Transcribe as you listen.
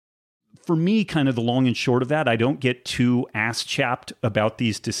for me, kind of the long and short of that, I don't get too ass-chapped about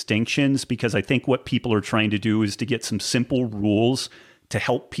these distinctions, because I think what people are trying to do is to get some simple rules to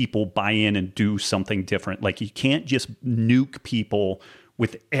help people buy in and do something different. Like, you can't just nuke people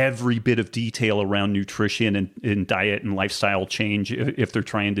with every bit of detail around nutrition and diet and lifestyle change if they're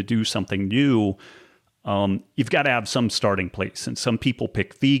trying to do something new. You've got to have some starting place. And some people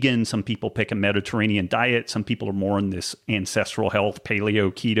pick vegan, some people pick a Mediterranean diet, some people are more in this ancestral health,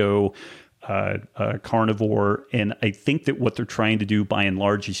 paleo, keto, carnivore. And I think that what they're trying to do by and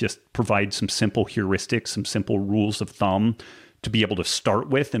large is just provide some simple heuristics, some simple rules of thumb to be able to start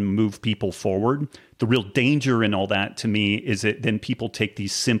with and move people forward. The real danger in all that, to me, is that then people take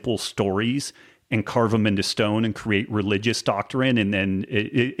these simple stories and carve them into stone and create religious doctrine, and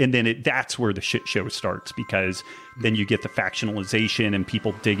then that's where the shit show starts, because then you get the factionalization and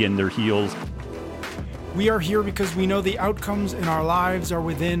people dig in their heels. We are here because we know the outcomes in our lives are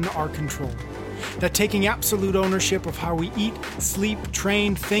within our control. That taking absolute ownership of how we eat, sleep,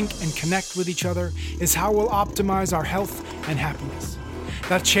 train, think, and connect with each other is how we'll optimize our health and happiness.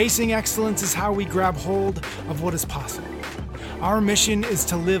 That chasing excellence is how we grab hold of what is possible. Our mission is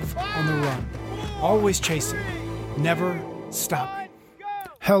to live on the run, always chasing, never stopping.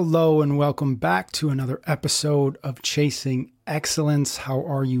 Hello and welcome back to another episode of Chasing Excellence. How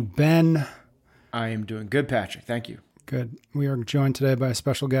are you, Ben? I am doing good, Patrick. Thank you. Good. We are joined today by a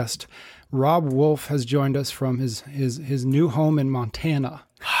special guest. Robb Wolf has joined us from his new home in Montana.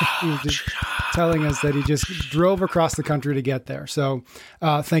 He was just telling us that he just drove across the country to get there. So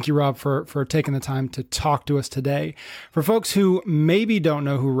thank you, Robb, for taking the time to talk to us today. For folks who maybe don't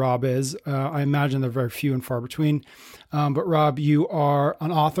know who Robb is, I imagine they're very few and far between. But Robb, you are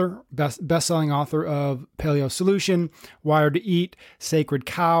an author, best-selling author of Paleo Solution, Wired to Eat, Sacred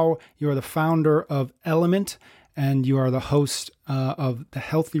Cow. You are the founder of LMNT, and you are the host of the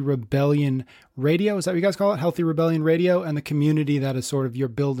Healthy Rebellion Radio. Is that what you guys call it? Healthy Rebellion Radio, and the community that is sort of you're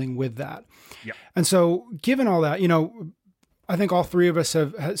building with that. Yeah. And so given all that, I think all three of us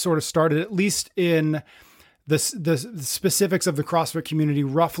have sort of started, at least in the specifics of the CrossFit community,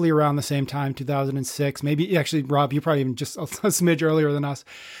 roughly around the same time, 2006. Maybe actually, Robb, you probably even just a smidge earlier than us.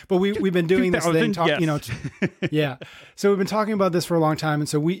 But we've been doing this thing, yes. Yeah. So we've been talking about this for a long time, and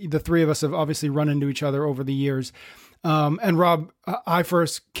so the three of us have obviously run into each other over the years. And Robb, I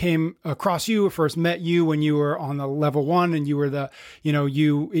first came across you, first met you when you were on the level 1, and you were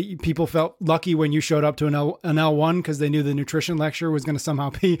people felt lucky when you showed up to an L1 because they knew the nutrition lecture was going to somehow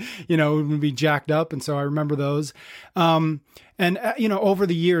be, be jacked up. And so I remember those. Over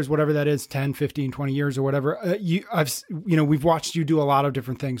the years, whatever that is, 10, 15, 20 years or whatever, we've watched you do a lot of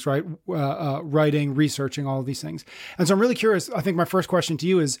different things, right? Writing, researching, all of these things. And so I'm really curious. I think my first question to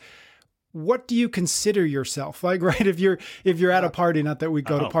you is, what do you consider yourself? Like, right, if you're at a party, not that we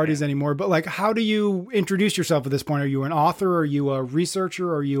go to parties anymore, but like, how do you introduce yourself at this point? Are you an author? Are you a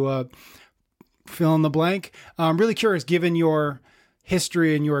researcher? Are you a fill in the blank? I'm really curious, given your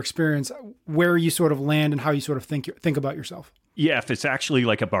history and your experience, where you sort of land and how you sort of think about yourself. Yeah, if it's actually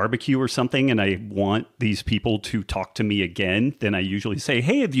like a barbecue or something and I want these people to talk to me again, then I usually say,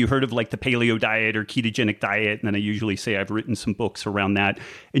 hey, have you heard of like the paleo diet or ketogenic diet? And then I usually say I've written some books around that.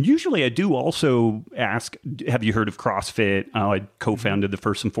 And usually I do also ask, have you heard of CrossFit? I co-founded the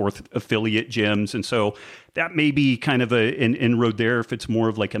first and fourth affiliate gyms. And so that may be kind of an inroad there. If it's more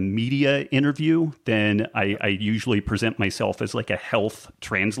of like a media interview, then I usually present myself as like a health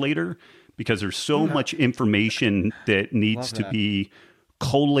translator, because there's so much information that needs to be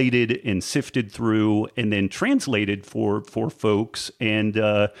collated and sifted through and then translated for folks. And,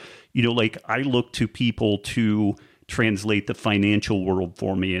 I look to people to translate the financial world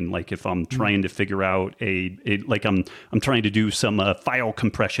for me. And like, if I'm trying to figure out I'm trying to do some file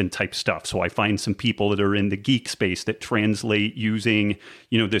compression type stuff. So I find some people that are in the geek space that translate using,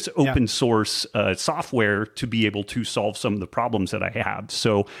 this open source software to be able to solve some of the problems that I have.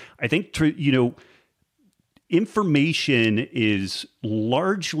 So I think, information is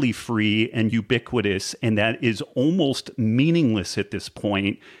largely free and ubiquitous, and that is almost meaningless at this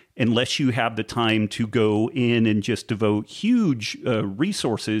point unless you have the time to go in and just devote huge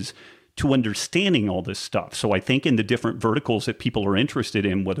resources to understanding all this stuff. So I think in the different verticals that people are interested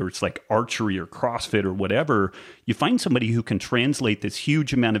in, whether it's like archery or CrossFit or whatever, you find somebody who can translate this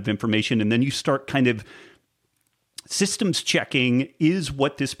huge amount of information, and then you start kind of systems checking, is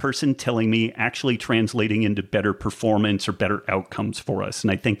what this person telling me actually translating into better performance or better outcomes for us? And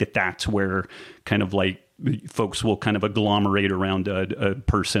I think that that's where kind of like folks will kind of agglomerate around a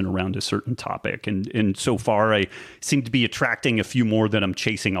person around a certain topic. And so far, I seem to be attracting a few more that I'm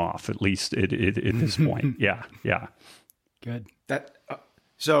chasing off, at least at this point. Yeah. Good.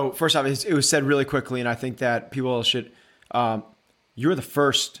 So first off, it was said really quickly, and I think that people should. You're the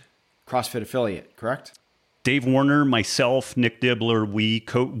first CrossFit affiliate, correct? Dave Warner, myself, Nick Dibbler, we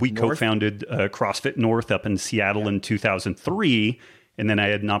co-founded CrossFit North up in Seattle in 2003. And then I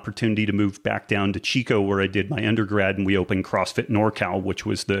had an opportunity to move back down to Chico where I did my undergrad, and we opened CrossFit NorCal, which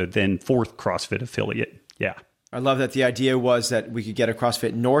was the then fourth CrossFit affiliate. Yeah. I love that the idea was that we could get a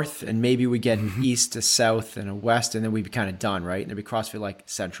CrossFit North and maybe we get an East to South and a West, and then we'd be kind of done, right? And it'd be CrossFit like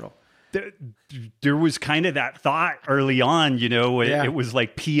Central. There was kind of that thought early on, it was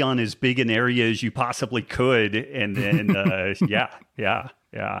like pee on as big an area as you possibly could. And then, yeah.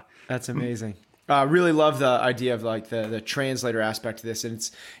 That's amazing. I really love the idea of like the translator aspect of this. And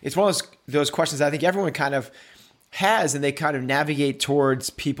it's one of those questions I think everyone kind of has, and they kind of navigate towards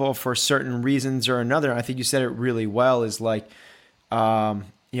people for certain reasons or another. And I think you said it really well, is like,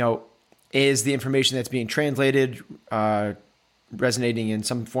 is the information that's being translated resonating in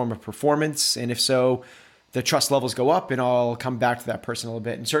some form of performance? And if so, the trust levels go up, and I'll come back to that person a little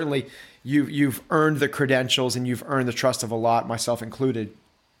bit. And certainly you've earned the credentials and you've earned the trust of a lot, myself included.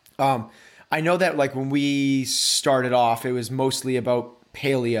 I know that like when we started off, it was mostly about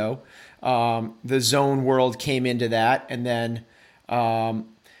paleo. The zone world came into that. And then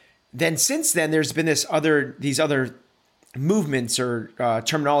since then, there's been these other movements or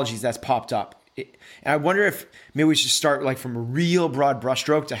terminologies that's popped up. And I wonder if maybe we should start like from a real broad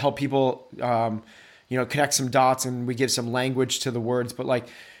brushstroke to help people, connect some dots, and we give some language to the words. But like,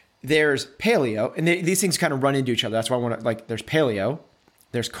 there's paleo, and these things kind of run into each other. That's why I want to like. There's paleo,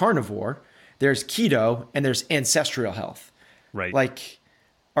 there's carnivore, there's keto, and there's ancestral health. Right. Like,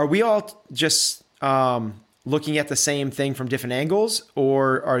 are we all just looking at the same thing from different angles,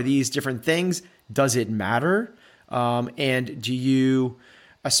 or are these different things? Does it matter? And do you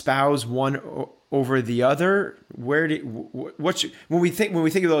espouse one over the other? When we think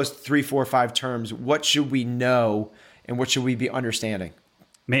of those 3, 4, 5 terms, what should we know and what should we be understanding?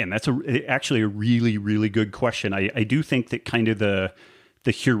 Man, that's actually a really, really good question. I do think that kind of the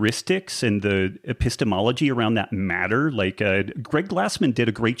heuristics and the epistemology around that matter. Like Greg Glassman did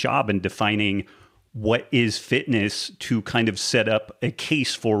a great job in defining what is fitness to kind of set up a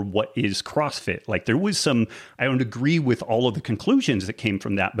case for what is CrossFit. Like there was I don't agree with all of the conclusions that came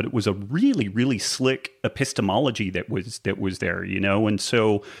from that, but it was a really, really slick epistemology that was there, And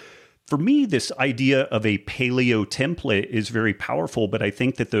so for me, this idea of a paleo template is very powerful, but I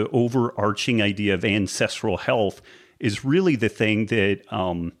think that the overarching idea of ancestral health is really the thing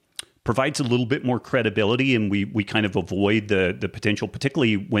that provides a little bit more credibility, and we kind of avoid the potential,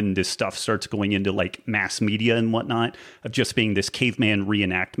 particularly when this stuff starts going into like mass media and whatnot, of just being this caveman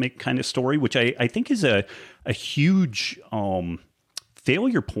reenactment kind of story, which I think is a huge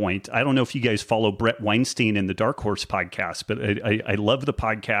failure point. I don't know if you guys follow Brett Weinstein in the Dark Horse podcast, but I love the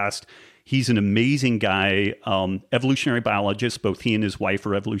podcast. He's an amazing guy, evolutionary biologist. Both he and his wife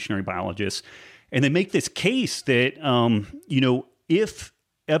are evolutionary biologists. And they make this case that, if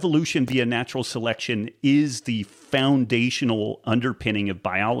evolution via natural selection is the foundational underpinning of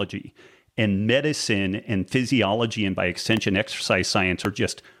biology, and medicine and physiology, and by extension, exercise science, are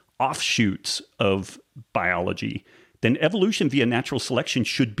just offshoots of biology, then evolution via natural selection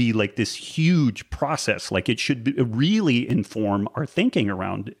should be like this huge process. Like it should really inform our thinking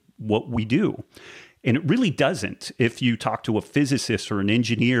around what we do. And it really doesn't. If you talk to a physicist or an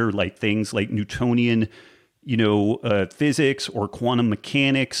engineer, like things like Newtonian, physics or quantum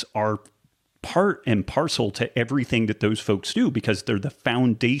mechanics are part and parcel to everything that those folks do, because they're the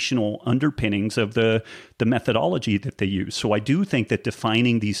foundational underpinnings of the methodology that they use. So I do think that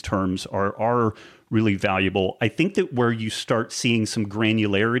defining these terms are really valuable. I think that where you start seeing some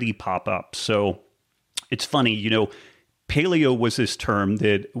granularity pop up. So it's funny, paleo was this term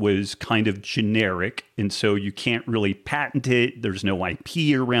that was kind of generic, and so you can't really patent it. There's no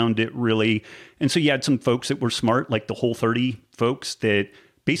IP around it, really. And so you had some folks that were smart, like the Whole30 folks, that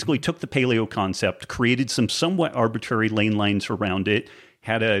basically took the paleo concept, created some somewhat arbitrary lane lines around it,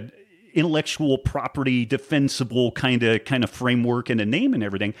 had a intellectual property defensible kind of framework and a name and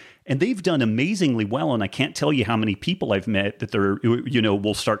everything. And they've done amazingly well. And I can't tell you how many people I've met that they're,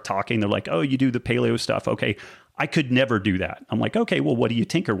 we'll start talking. They're like, oh, you do the paleo stuff. Okay. I could never do that. I'm like, okay, well, what do you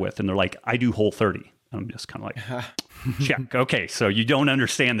tinker with? And they're like, I do Whole30. I'm just kind of like, check. Okay, so you don't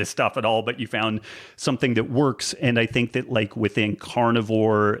understand this stuff at all, but you found something that works. And I think that like within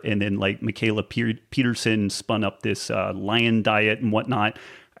carnivore, and then like Michaela Peterson spun up this lion diet and whatnot,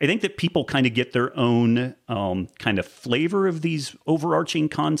 I think that people kind of get their own kind of flavor of these overarching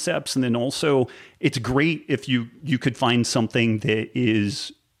concepts. And then also it's great if you could find something that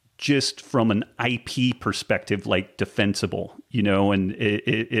is just from an IP perspective, like defensible, you know, and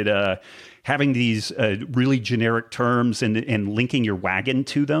having these really generic terms and linking your wagon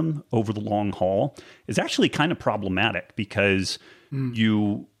to them over the long haul is actually kind of problematic because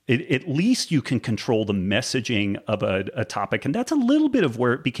at least you can control the messaging of a topic. And that's a little bit of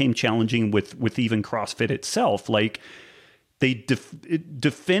where it became challenging with even CrossFit itself. Like, they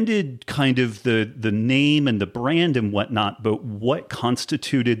defended kind of the name and the brand and whatnot, but what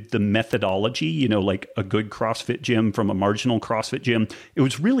constituted the methodology, you know, like a good CrossFit gym from a marginal CrossFit gym, it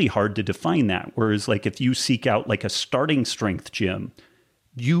was really hard to define that. Whereas like if you seek out like a starting strength gym,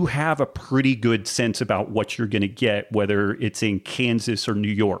 you have a pretty good sense about what you're going to get, whether it's in Kansas or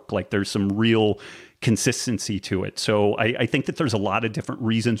New York. Like there's some real consistency to it. So I think that there's a lot of different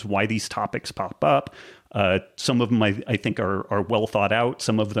reasons why these topics pop up. Some of them I think are well thought out.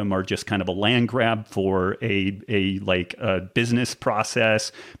 Some of them are just kind of a land grab for a business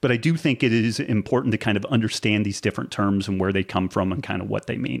process. But I do think it is important to kind of understand these different terms and where they come from and kind of what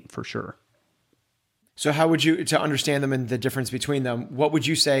they mean for sure. So how would you, to understand them and the difference between them, what would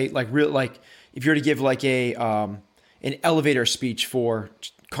you say, like if you were to give like an elevator speech for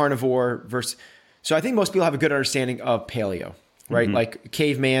carnivore versus, so I think most people have a good understanding of paleo, right? Mm-hmm. Like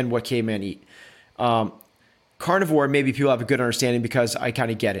caveman, what caveman eat. Carnivore, maybe people have a good understanding because I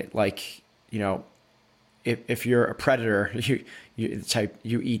kind of get it. Like, you know, if you're a predator, you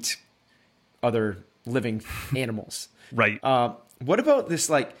eat other living animals. Right. What about this?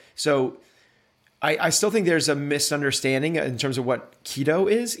 Like, so I still think there's a misunderstanding in terms of what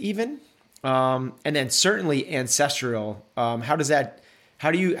keto is even. And then certainly ancestral.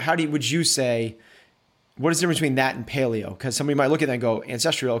 Would you say, what is the difference between that and paleo? Because somebody might look at that and go,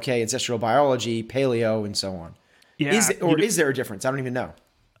 ancestral, okay, ancestral biology, paleo, and so on. Yeah. Is there a difference? I don't even know.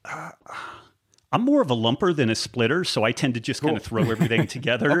 I'm more of a lumper than a splitter, so I tend to just kind of throw everything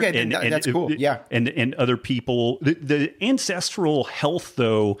together. Okay, that's cool. Yeah. And other people, the ancestral health,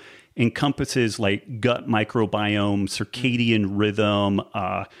 though, encompasses like gut microbiome, circadian rhythm,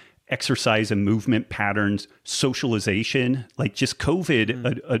 exercise and movement patterns, socialization. Like just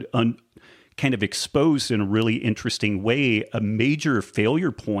COVID kind of exposed in a really interesting way a major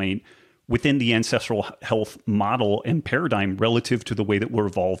failure point within the ancestral health model and paradigm relative to the way that we're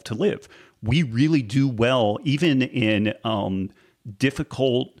evolved to live. We really do well, even in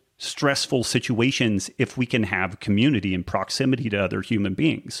difficult, stressful situations, if we can have community and proximity to other human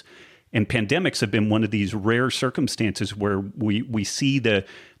beings. And pandemics have been one of these rare circumstances where we see the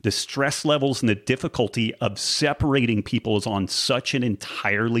stress levels and the difficulty of separating people is on such an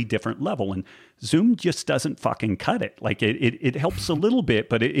entirely different level. And Zoom just doesn't fucking cut it. Like it helps a little bit,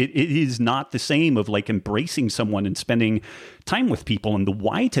 but it is not the same of like embracing someone and spending time with people. And the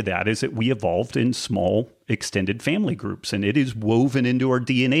why to that is that we evolved in small, extended family groups, and it is woven into our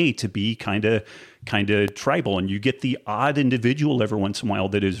DNA to be kind of tribal. And you get the odd individual every once in a while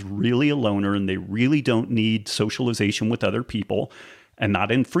that is really a loner and they really don't need socialization with other people. And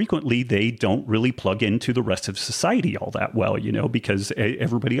not infrequently, they don't really plug into the rest of society all that well, you know, because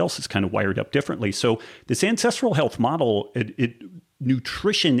everybody else is kind of wired up differently. So this ancestral health model,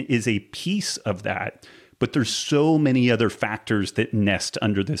 nutrition is a piece of that, but there's so many other factors that nest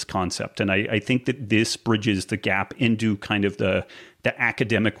under this concept. And I think that this bridges the gap into kind of the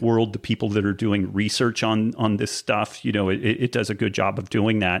academic world, the people that are doing research on this stuff. You know, it does a good job of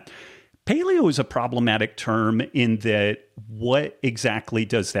doing that. Paleo is a problematic term in that what exactly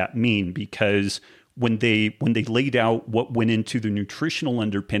does that mean? Because when they laid out what went into the nutritional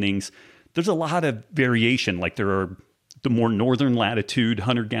underpinnings, there's a lot of variation. Like there are the more northern latitude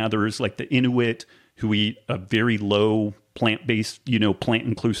hunter-gatherers like the Inuit who eat a very low plant-based, you know,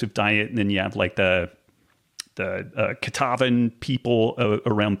 plant-inclusive diet. And then you have like the Katavan people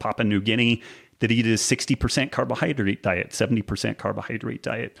around Papua New Guinea that eat a 60% carbohydrate diet, 70% carbohydrate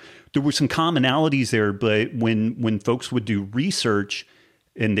diet. There were some commonalities there, but when folks would do research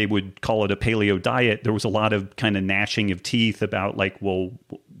and they would call it a paleo diet, there was a lot of kind of gnashing of teeth about like, well,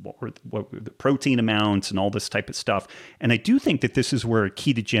 what were the protein amounts and all this type of stuff. And I do think that this is where a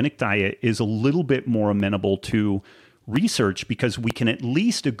ketogenic diet is a little bit more amenable to research, because we can at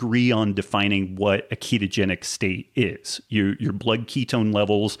least agree on defining what a ketogenic state is. Your blood ketone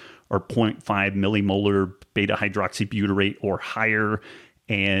levels are 0.5 millimolar beta hydroxybutyrate or higher,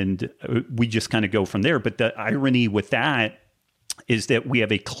 and we just kind of go from there. But the irony with that is that we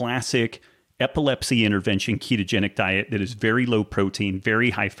have a classic epilepsy intervention ketogenic diet that is very low protein, very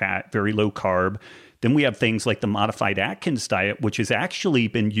high fat, very low carb. Then we have things like the modified Atkins diet, which has actually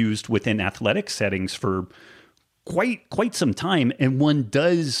been used within athletic settings for quite some time, and one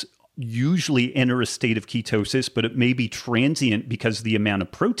does usually enter a state of ketosis, but it may be transient because of the amount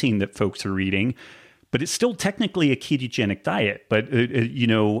of protein that folks are eating. But it's still technically a ketogenic diet. But,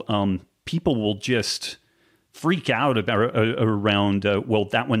 people will just freak out around, well,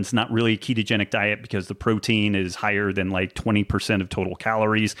 that one's not really a ketogenic diet because the protein is higher than like 20% of total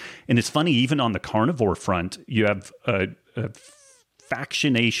calories. And it's funny, even on the carnivore front, you have a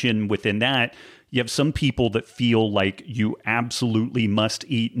factionation within that. You have some people that feel like you absolutely must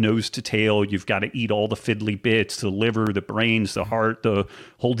eat nose to tail. You've got to eat all the fiddly bits, the liver, the brains, the heart, the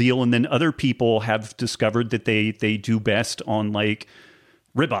whole deal. And then other people have discovered that they do best on like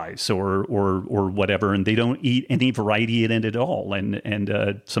ribeyes or whatever, and they don't eat any variety in it at all.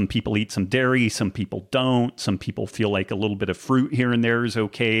 And some people eat some dairy, some people don't. Some people feel like a little bit of fruit here and there is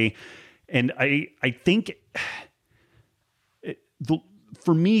okay. And I think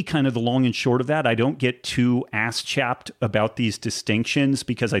for me, kind of the long and short of that, I don't get too ass-chapped about these distinctions,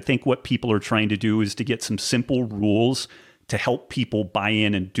 because I think what people are trying to do is to get some simple rules to help people buy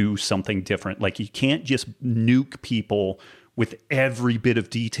in and do something different. Like, you can't just nuke people with every bit of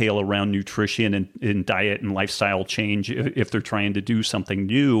detail around nutrition and diet and lifestyle change if they're trying to do something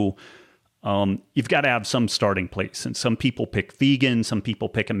new. You've got to have some starting place. And some people pick vegan, some people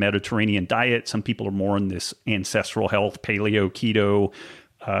pick a Mediterranean diet, some people are more in this ancestral health, paleo, keto,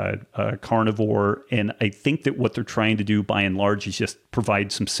 carnivore. And I think that what they're trying to do by and large is just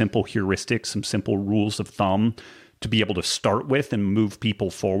provide some simple heuristics, some simple rules of thumb to be able to start with and move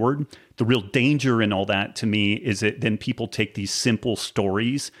people forward. The real danger in all that to me is that then people take these simple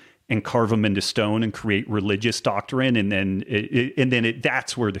stories and carve them into stone and create religious doctrine. And then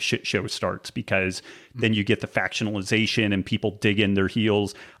that's where the shit show starts, because then you get the factionalization and people dig in their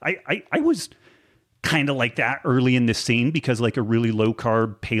heels. I was kind of like that early in the scene, because like a really low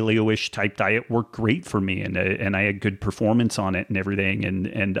carb paleo-ish type diet worked great for me. And I had good performance on it and everything.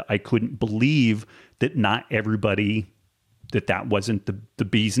 And I couldn't believe that not everybody, that wasn't the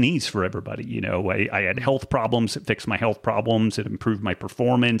bee's knees for everybody. You know, I had health problems. It fixed my health problems. It improved my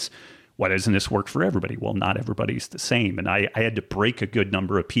performance. Why doesn't this work for everybody? Well, not everybody's the same. And I had to break a good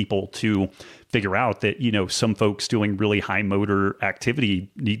number of people to figure out that, you know, some folks doing really high motor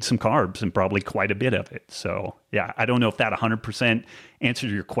activity need some carbs, and probably quite a bit of it. So, yeah, I don't know if that 100% answered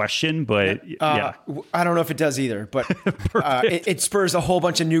your question, but yeah. I don't know if it does either, but it spurs a whole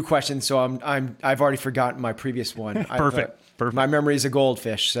bunch of new questions. So I've already forgotten my previous one. Perfect. My memory is a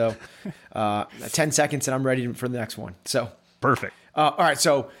goldfish. So 10 seconds and I'm ready for the next one. So perfect. All right.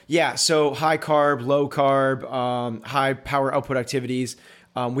 So high carb, low carb, high power output activities.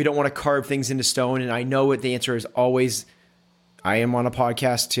 We don't want to carve things into stone. And I know what the answer is always. I am on a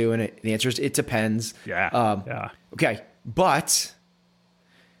podcast too. And the answer is, it depends. Yeah. Okay. But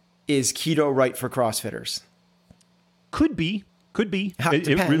is keto right for CrossFitters? Could be.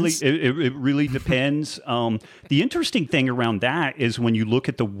 Depends. It really depends. The interesting thing around that is when you look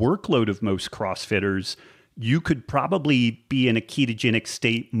at the workload of most CrossFitters, you could probably be in a ketogenic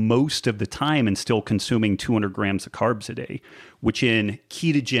state most of the time and still consuming 200 grams of carbs a day, which in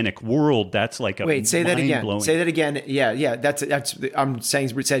ketogenic world, that's like a Wait, say that again. Say that again. Yeah. That's, I'm saying,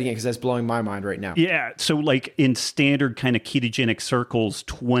 say it again, because that's blowing my mind right now. Yeah. So like in standard kind of ketogenic circles,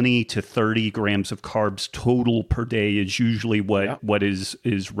 20 to 30 grams of carbs total per day is usually what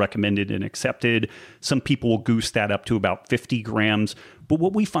is recommended and accepted. Some people will goose that up to about 50 grams. But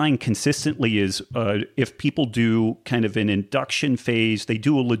what we find consistently is if people do kind of an induction phase, they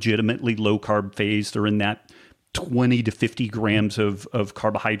do a legitimately low carb phase, they're in that 20 to 50 grams of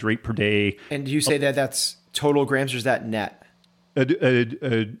carbohydrate per day. And do you say that that's total grams, or is that net?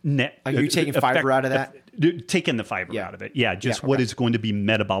 Net. Are you taking fiber out of that? Taking the fiber out of it. Yeah, just what is going to be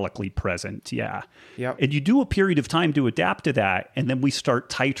metabolically present. Yeah. Yep. And you do a period of time to adapt to that. And then we start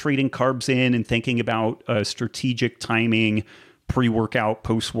titrating carbs in and thinking about strategic timing, pre-workout,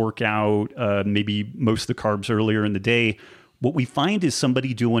 post-workout, maybe most of the carbs earlier in the day. What we find is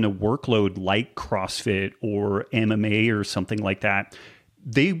somebody doing a workload like CrossFit or MMA or something like that,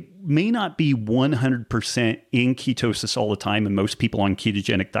 they may not be 100% in ketosis all the time. And most people on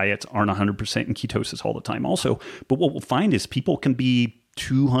ketogenic diets aren't 100% in ketosis all the time also. But what we'll find is people can be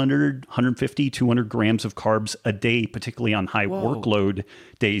 200, 150, 200 grams of carbs a day, particularly on high workload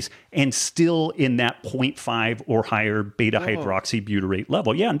days, and still in that 0.5 or higher beta hydroxybutyrate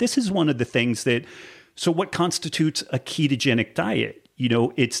level. Yeah. And this is one of the things that, so what constitutes a ketogenic diet? You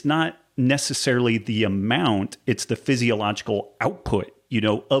know, it's not necessarily the amount, it's the physiological output, you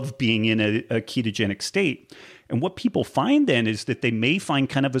know, of being in a ketogenic state. And what people find then is that they may find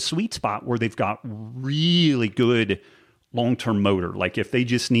kind of a sweet spot where they've got really good long-term motor. Like if they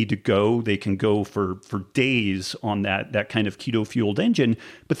just need to go, they can go for days on that kind of keto-fueled engine.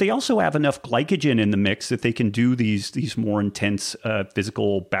 But they also have enough glycogen in the mix that they can do these more intense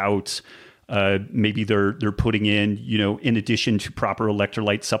physical bouts. Maybe they're putting in, in addition to proper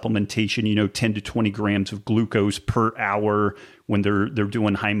electrolyte supplementation, 10 to 20 grams of glucose per hour when they're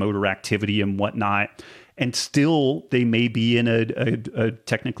doing high motor activity and whatnot. And still, they may be in a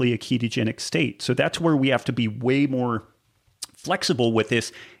technically a ketogenic state. So that's where we have to be way more flexible with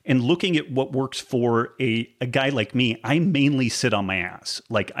this and looking at what works for a guy like me. I mainly sit on my ass.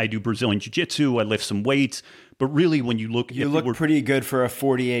 Like I do Brazilian Jiu-Jitsu, I lift some weights, but really when you look... You look pretty good for a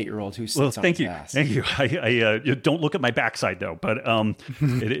 48-year-old who sits on his ass. Thank you. I don't look at my backside though, but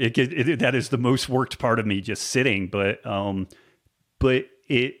that is the most worked part of me, just sitting. But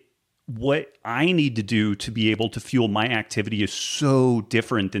what I need to do to be able to fuel my activity is so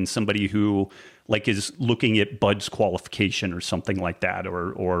different than somebody who like is looking at Bud's qualification or something like that,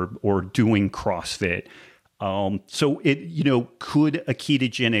 or doing CrossFit. So could a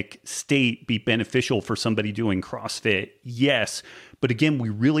ketogenic state be beneficial for somebody doing CrossFit? Yes. But again, we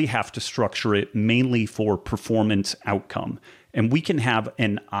really have to structure it mainly for performance outcome. And we can have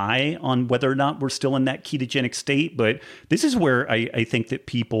an eye on whether or not we're still in that ketogenic state. But this is where I think that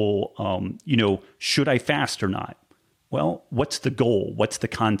people, should I fast or not? Well, what's the goal? What's the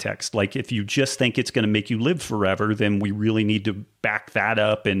context? Like if you just think it's going to make you live forever, then we really need to back that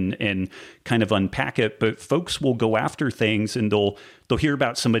up and kind of unpack it. But folks will go after things and they'll hear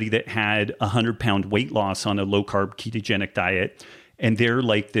about somebody that had 100-pound weight loss on a low-carb ketogenic diet. And they're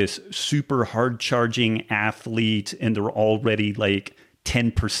like this super hard charging athlete and they're already like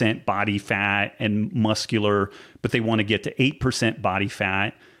 10% body fat and muscular, but they want to get to 8% body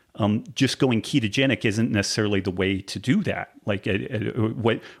fat. Just going ketogenic isn't necessarily the way to do that. Like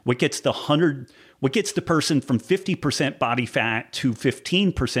what gets the person from 50% body fat to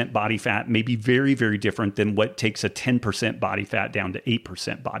 15% body fat may be very, very different than what takes a 10% body fat down to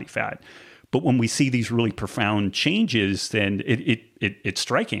 8% body fat. But when we see these really profound changes, then it's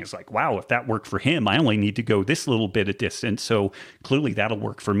striking. It's like, wow, if that worked for him, I only need to go this little bit of distance. So clearly that'll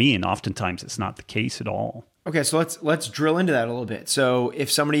work for me. And oftentimes it's not the case at all. Okay, so let's drill into that a little bit. So if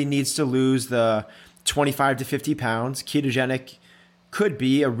somebody needs to lose the 25 to 50 pounds, ketogenic could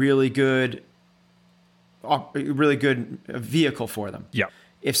be a really good vehicle for them. Yeah.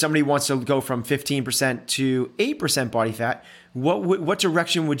 If somebody wants to go from 15% to 8% body fat, what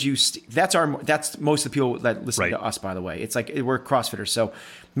direction would you? That's most of the people that listen to us, by the way. It's like we're CrossFitters, so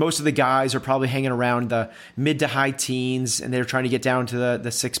most of the guys are probably hanging around the mid to high teens, and they're trying to get down to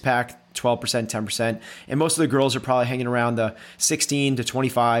the six pack. 12%, 10%. And most of the girls are probably hanging around the 16 to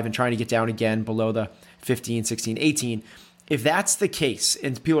 25 and trying to get down again below the 15, 16, 18. If that's the case,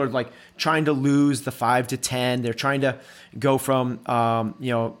 and people are like trying to lose the 5 to 10, they're trying to go from,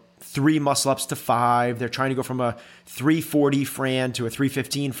 3 muscle ups to 5. They're trying to go from a 340 Fran to a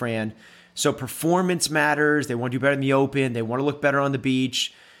 315 Fran. So performance matters. They want to do better in the open. They want to look better on the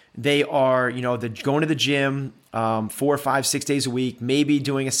beach. They are, going to the gym 4, 5, 6 days a week, maybe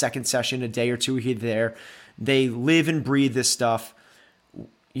doing a second session a day or two here there. They live and breathe this stuff.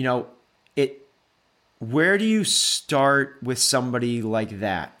 Where do you start with somebody like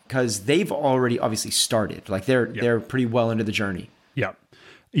that? Because they've already obviously started. Like they're pretty well into the journey. Yeah.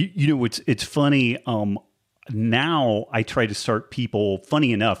 It's funny. Now I try to start people,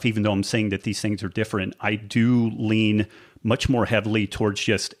 funny enough, even though I'm saying that these things are different, I do lean much more heavily towards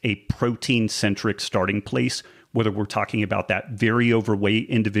just a protein-centric starting place, whether we're talking about that very overweight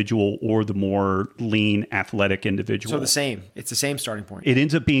individual or the more lean athletic individual. So it's the same starting point. It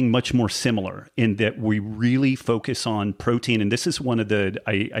ends up being much more similar in that we really focus on protein. And this is one of the,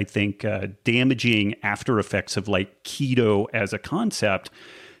 I think, damaging after effects of like keto as a concept.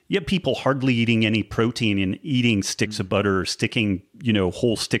 You have people hardly eating any protein and eating sticks of butter, sticking,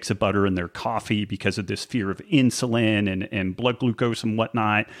 whole sticks of butter in their coffee because of this fear of insulin and blood glucose and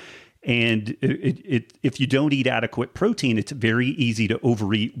whatnot. And if you don't eat adequate protein, it's very easy to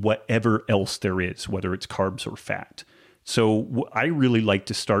overeat whatever else there is, whether it's carbs or fat. So I really like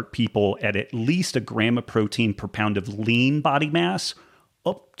to start people at least a gram of protein per pound of lean body mass,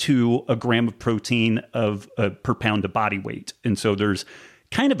 up to a gram of protein per pound of body weight. And so there's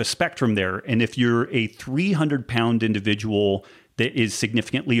kind of a spectrum there. And if you're a 300-pound individual that is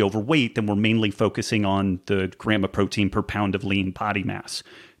significantly overweight, then we're mainly focusing on the gram of protein per pound of lean body mass.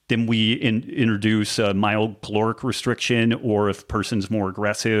 Then we introduce a mild caloric restriction, or if person's more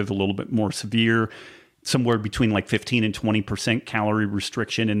aggressive, a little bit more severe, somewhere between like 15 and 20% calorie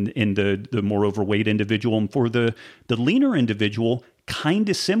restriction in the more overweight individual. And for the leaner individual, kind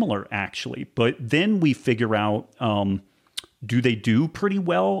of similar actually. But then we figure out Do they do pretty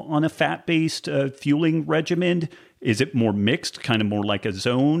well on a fat-based fueling regimen? Is it more mixed, kind of more like a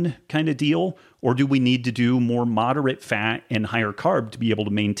zone kind of deal? Or do we need to do more moderate fat and higher carb to be able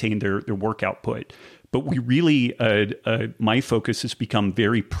to maintain their work output? But we really, my focus has become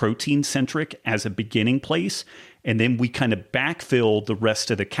very protein-centric as a beginning place. And then we kind of backfill the rest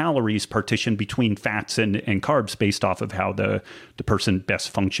of the calories partition between fats and carbs based off of how the person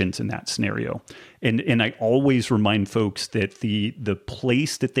best functions in that scenario. And I always remind folks that the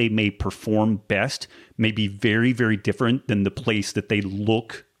place that they may perform best may be very, very different than the place that they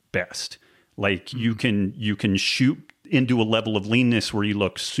look best. Like you can shoot into a level of leanness where you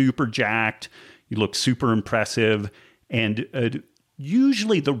look super jacked, you look super impressive, and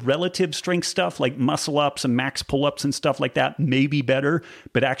usually the relative strength stuff like muscle ups and max pull-ups and stuff like that may be better,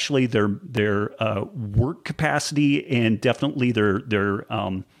 but actually their work capacity and definitely their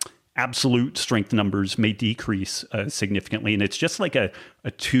absolute strength numbers may decrease significantly. And it's just like a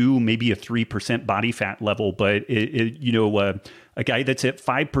 2, maybe a 3% body fat level. But a guy that's at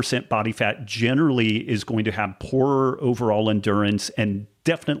 5% body fat generally is going to have poorer overall endurance and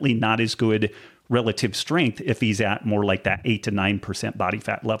definitely not as good relative strength if he's at more like that 8 to 9% body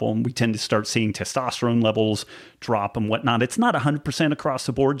fat level. And we tend to start seeing testosterone levels drop and whatnot. It's not 100% across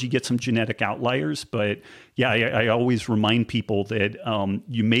the board. You get some genetic outliers, but yeah, I always remind people that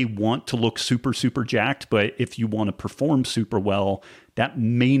you may want to look super, super jacked, but if you want to perform super well,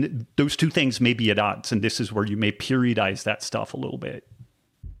 those two things may be at odds. And this is where you may periodize that stuff a little bit.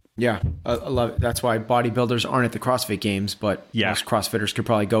 Yeah, I love it. That's why bodybuilders aren't at the CrossFit Games, but most CrossFitters could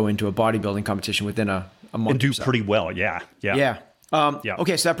probably go into a bodybuilding competition within a month. And do pretty well, yeah.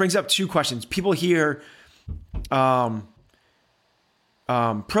 Okay, so that brings up 2 questions. People hear protein.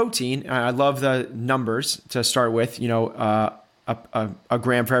 I love the numbers to start with. A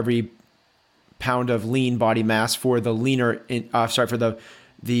gram for every pound of lean body mass for the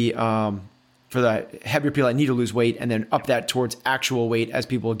for the heavier people that need to lose weight, and then up that towards actual weight as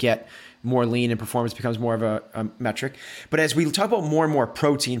people get more lean and performance becomes more of a metric. But as we talk about more and more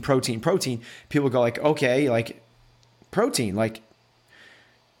protein, people go like, okay, like protein,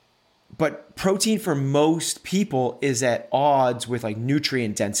 but protein for most people is at odds with like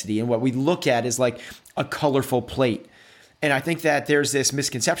nutrient density. And what we look at is like a colorful plate. And I think that there's this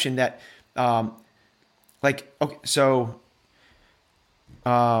misconception that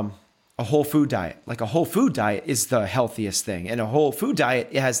a whole food diet. Like a whole food diet is the healthiest thing. And a whole food diet,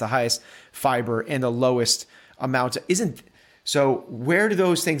 it has the highest fiber and the lowest amount. So where do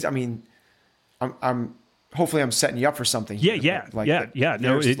those things, I mean, I'm hopefully I'm setting you up for something. Yeah.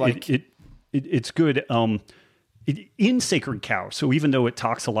 No, it's good. In Sacred Cow. So even though it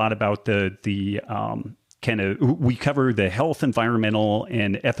talks a lot about the we cover the health, environmental,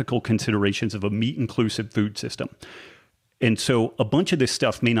 and ethical considerations of a meat-inclusive food system. And so a bunch of this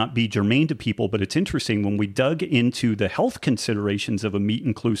stuff may not be germane to people, but it's interesting when we dug into the health considerations of a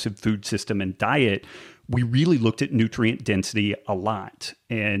meat-inclusive food system and diet, we really looked at nutrient density a lot.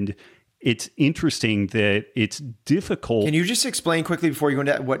 And it's interesting that it's difficult. Can you just explain quickly before you go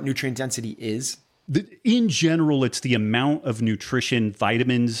into what nutrient density is? In general, it's the amount of nutrition,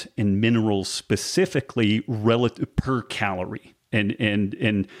 vitamins, and minerals specifically relative per calorie.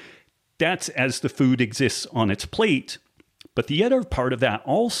 And that's as the food exists on its plate. But the other part of that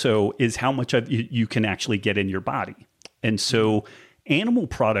also is how much of you can actually get in your body. And so animal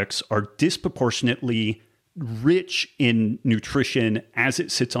products are disproportionately rich in nutrition as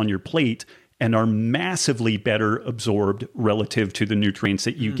it sits on your plate and are massively better absorbed relative to the nutrients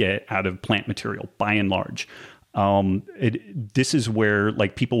that you get out of plant material, by and large. This is where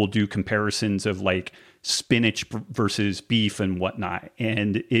like people will do comparisons of like spinach versus beef and whatnot.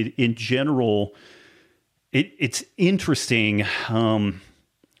 And in general, it's interesting when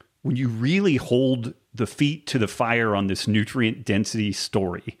you really hold the feet to the fire on this nutrient density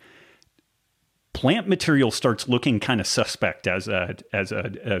story. Plant material starts looking kind of suspect as a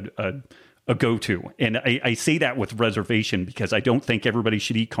go-to, and I say that with reservation because I don't think everybody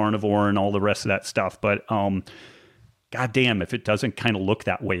should eat carnivore and all the rest of that stuff. But goddamn, if it doesn't kind of look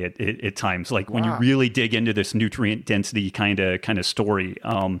that way at times, like when you really dig into this nutrient density kind of story.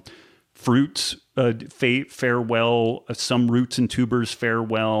 Fruits fare well. Some roots and tubers fare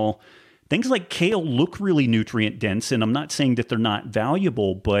well. Things like kale look really nutrient dense, and I'm not saying that they're not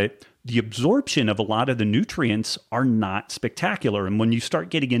valuable, but the absorption of a lot of the nutrients are not spectacular. And when you start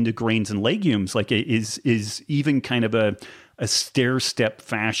getting into grains and legumes, like it is even kind of a stair-step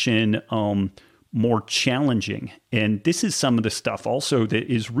fashion, more challenging. And this is some of the stuff also that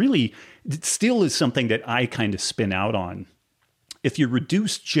is really, it still is something that I kind of spin out on. If you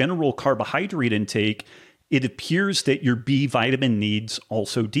reduce general carbohydrate intake it appears that your B vitamin needs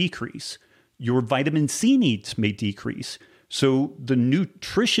also decrease. Your vitamin C needs may decrease. So the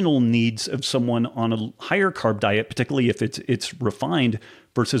nutritional needs of someone on a higher carb diet, particularly if it's refined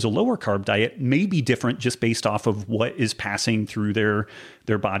versus a lower carb diet, may be different just based off of what is passing through their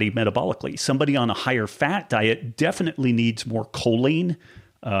body metabolically. Somebody on a higher fat diet definitely needs more choline,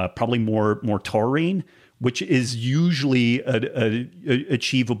 probably more taurine, which is usually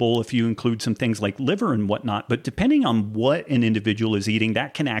achievable if you include some things like liver and whatnot. But depending on what an individual is eating,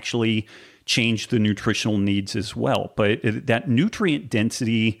 that can actually change the nutritional needs as well. But that nutrient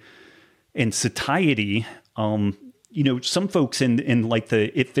density and satiety, some folks in like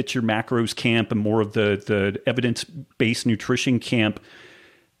the It Fits Your Macros camp and more of the evidence-based nutrition camp,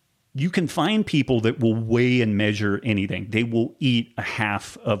 you can find people that will weigh and measure anything. They will eat a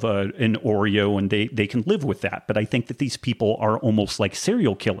half of an Oreo and they can live with that. But I think that these people are almost like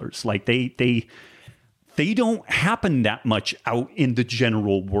serial killers. Like they don't happen that much out in the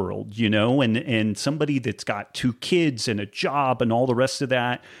general world, and somebody that's got 2 kids and a job and all the rest of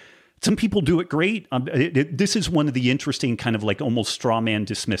that. Some people do it great. This is one of the interesting kind of like almost straw man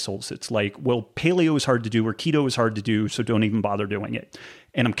dismissals. It's like, well, paleo is hard to do or keto is hard to do, so don't even bother doing it.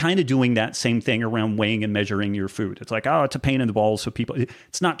 And I'm kind of doing that same thing around weighing and measuring your food. It's like, oh, it's a pain in the balls. So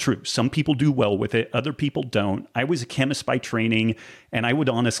it's not true. Some people do well with it. Other people don't. I was a chemist by training, and I would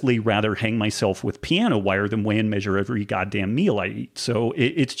honestly rather hang myself with piano wire than weigh and measure every goddamn meal I eat. So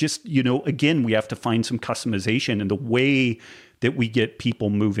it's just, again, we have to find some customization in the way that we get people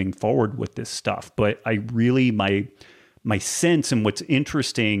moving forward with this stuff. But I really, my sense and what's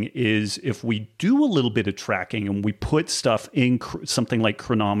interesting is if we do a little bit of tracking and we put stuff in something like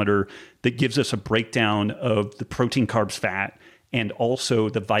Chronometer that gives us a breakdown of the protein, carbs, fat, and also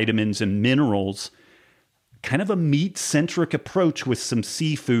the vitamins and minerals, kind of a meat-centric approach with some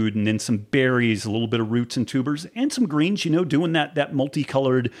seafood and then some berries, a little bit of roots and tubers, and some greens, doing that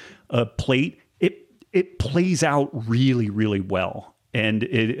multicolored plate, it plays out really, really well. And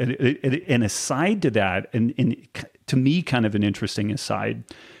and aside to that, and to me, kind of an interesting aside,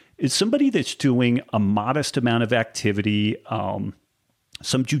 is somebody that's doing a modest amount of activity, some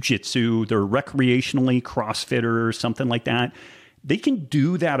jujitsu, they're recreationally CrossFitter or something like that. They can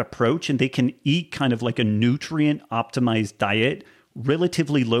do that approach and they can eat kind of like a nutrient optimized diet,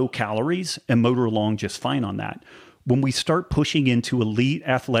 relatively low calories, and motor along just fine on that. When we start pushing into elite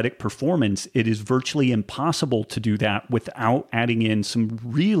athletic performance, it is virtually impossible to do that without adding in some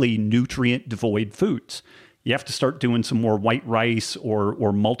really nutrient devoid foods. You have to start doing some more white rice or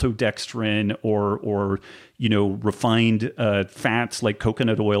maltodextrin or refined fats like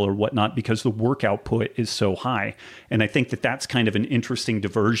coconut oil or whatnot because the work output is so high. And I think that that's kind of an interesting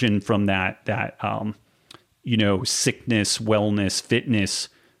diversion from that sickness, wellness, fitness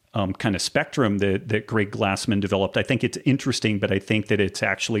kind of spectrum that Greg Glassman developed. I think it's interesting, but I think that it's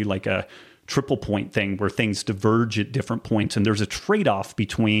actually like a triple point thing where things diverge at different points. And there's a trade-off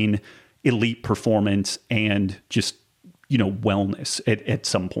between elite performance and just, wellness at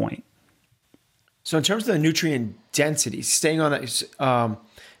some point. So in terms of the nutrient density, staying on that,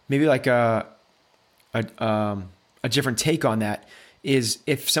 maybe like a different take on that is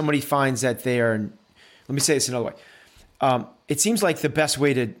if somebody finds that they are, let me say this another way. It seems like the best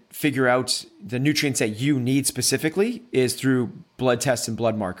way to figure out the nutrients that you need specifically is through blood tests and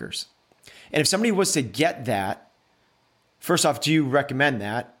blood markers. And if somebody was to get that, first off, do you recommend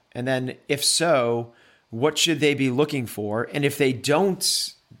that? And then if so, what should they be looking for? And if they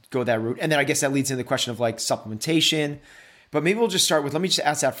don't go that route, and then I guess that leads into the question of like supplementation, but maybe we'll just start with, let me just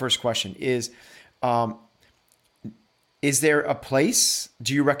ask that first question is there a place,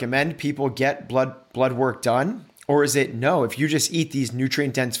 do you recommend people get blood work done? Or is it no, if you just eat these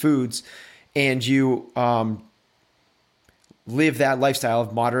nutrient dense foods and you live that lifestyle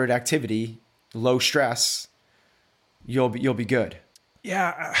of moderate activity, low stress, you'll be good?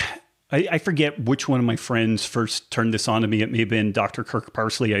 Yeah. I forget which one of my friends first turned this on to me. It may have been Dr. Kirk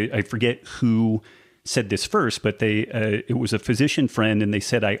Parsley. I forget who said this first, but it was a physician friend, and they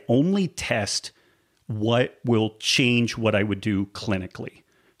said, I only test what will change what I would do clinically.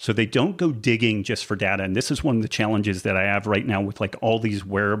 So they don't go digging just for data. And this is one of the challenges that I have right now with like all these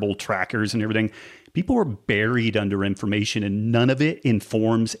wearable trackers and everything. People are buried under information and none of it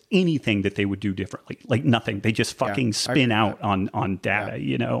informs anything that they would do differently. Like nothing. They just fucking spin out on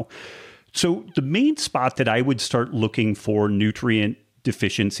data, So the main spot that I would start looking for nutrient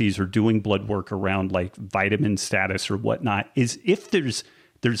deficiencies or doing blood work around like vitamin status or whatnot is if there's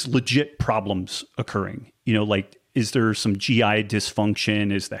legit problems occurring, like, is there some GI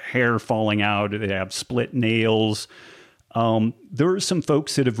dysfunction? Is the hair falling out? Do they have split nails? There are some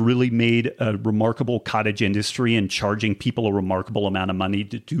folks that have really made a remarkable cottage industry and charging people a remarkable amount of money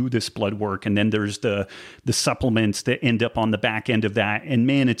to do this blood work. And then there's the supplements that end up on the back end of that. And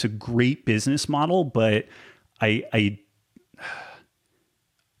man, it's a great business model, but I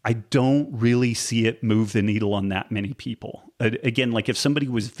don't really see it move the needle on that many people. Again, like if somebody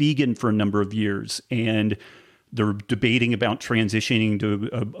was vegan for a number of years and they're debating about transitioning to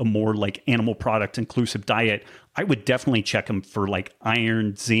a more like animal product inclusive diet, I would definitely check them for like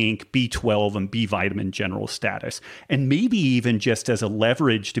iron, zinc, B12, and B vitamin general status. And maybe even just as a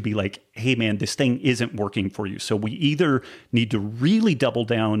leverage to be like, hey man, this thing isn't working for you. So we either need to really double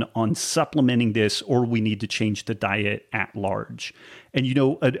down on supplementing this, or we need to change the diet at large. And, you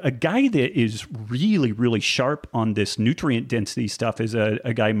know, a guy that is really, really sharp on this nutrient density stuff is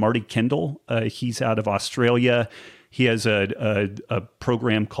a guy, Marty Kendall. He's out of Australia. He has a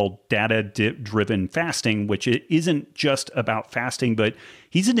program called data-driven fasting, which it isn't just about fasting, but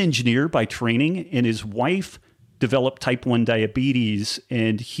he's an engineer by training, and his wife developed type 1 diabetes,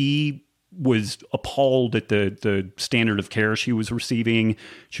 and he was appalled at the standard of care she was receiving.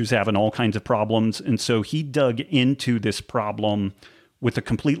 She was having all kinds of problems. And so he dug into this problem with a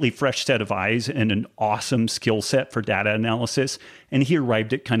completely fresh set of eyes and an awesome skill set for data analysis. And he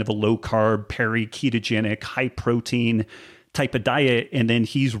arrived at kind of a low carb, peri-ketogenic, high protein type of diet. And then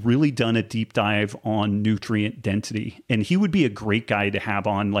he's really done a deep dive on nutrient density. And he would be a great guy to have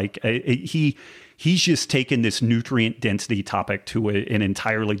on. Like he's just taken this nutrient density topic to an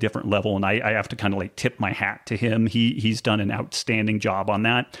entirely different level. And I have to kind of like tip my hat to him. He's done an outstanding job on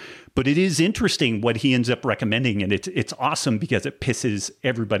that. But it is interesting what he ends up recommending. And it's awesome because it pisses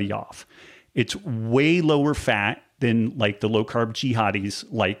everybody off. It's way lower fat than like the low carb jihadis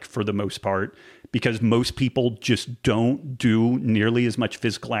like for the most part, because most people just don't do nearly as much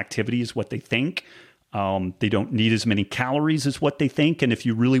physical activity as what they think. They don't need as many calories as what they think. And if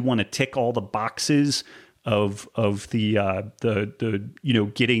you really want to tick all the boxes of the you know,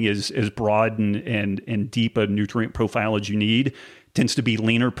 getting as broad and deep a nutrient profile as you need, tends to be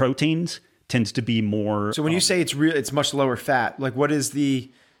leaner proteins, tends to be more. So when you say it's much lower fat, like what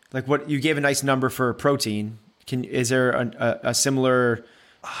you gave a nice number for protein. Is there a similar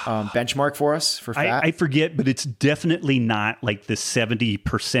benchmark for us for fat? I forget, but it's definitely not like the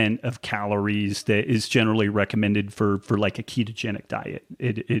 70% of calories that is generally recommended for like a ketogenic diet.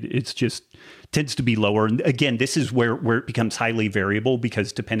 It's just tends to be lower. And again, this is where it becomes highly variable,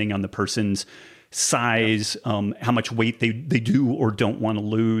 because depending on the person's size, how much weight they do or don't want to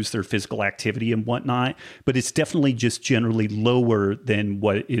lose, their physical activity and whatnot. But it's definitely just generally lower than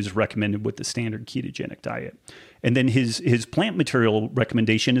what is recommended with the standard ketogenic diet. And then his plant material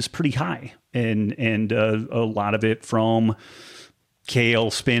recommendation is pretty high, and a lot of it from kale,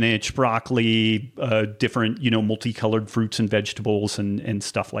 spinach, broccoli, different, you know, multicolored fruits and vegetables and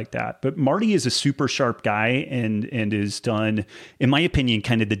stuff like that. But Marty is a super sharp guy and has done, in my opinion,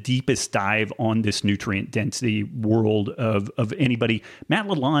 kind of the deepest dive on this nutrient density world of anybody. Matt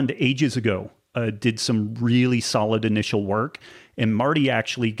Lalonde ages ago did some really solid initial work. And Marty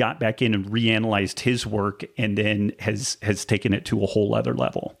actually got back in and reanalyzed his work, and then has taken it to a whole other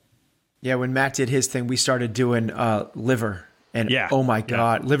level. Yeah, when Matt did his thing, we started doing liver, and oh my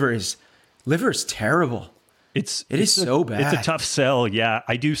God, liver is terrible. It is so bad. It's a tough sell. Yeah,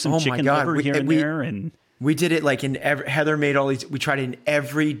 I do some chicken liver here and there, and we did it like Heather made all these. We tried it in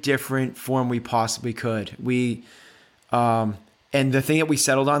every different form we possibly could. And the thing that we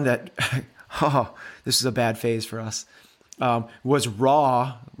settled on that, this is a bad phase for us. Was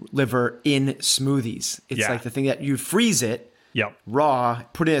raw liver in smoothies. It's like the thing that you freeze it raw,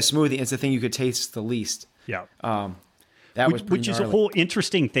 put it in a smoothie. It's the thing you could taste the least. Yeah. That was which is a whole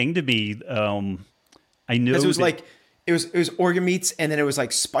interesting thing to me. I know it was like it was organ meats, and then it was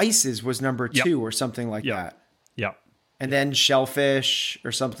like spices was number 2 or something like that. Yeah. And then shellfish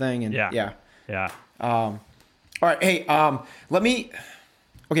or something. And yeah. All right. Hey, let me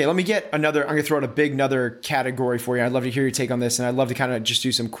get another. I'm going to throw out another category for you. I'd love to hear your take on this, and I'd love to kind of just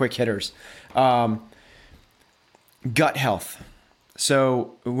do some quick hitters. Gut health.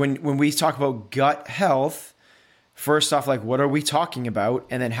 So when we talk about gut health, first off, like what are we talking about,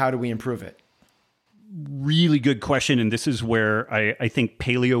 and then how do we improve it? Really good question, and this is where I think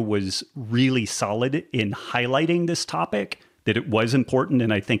paleo was really solid in highlighting this topic, that it was important,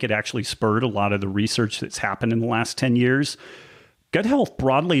 and I think it actually spurred a lot of the research that's happened in the last 10 years. Gut health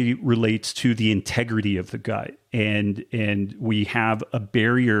broadly relates to the integrity of the gut, and we have a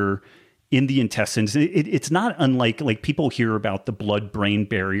barrier in the intestines. It's not unlike, like people hear about the blood-brain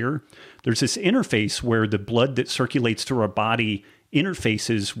barrier. There's this interface where the blood that circulates through our body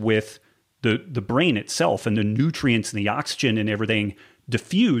interfaces with the brain itself, and the nutrients and the oxygen and everything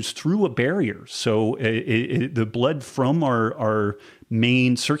diffuse through a barrier. So the blood from our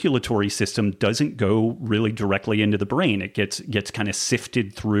main circulatory system doesn't go really directly into the brain. It gets kind of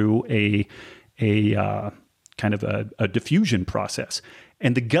sifted through a kind of a diffusion process.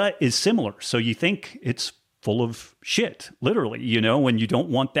 And the gut is similar. So you think it's full of shit, literally, you know, when you don't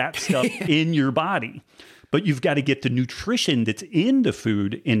want that stuff in your body. But you've got to get the nutrition that's in the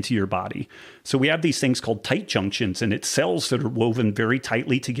food into your body. So we have these things called tight junctions, and it's cells that are woven very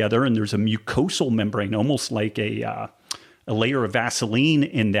tightly together. And there's a mucosal membrane, almost like a layer of Vaseline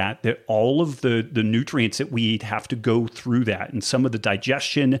in that all of the nutrients that we eat have to go through that. And some of the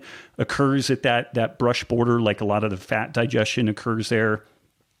digestion occurs at that brush border, like a lot of the fat digestion occurs there.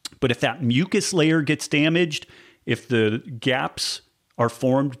 But if that mucus layer gets damaged, if the gaps are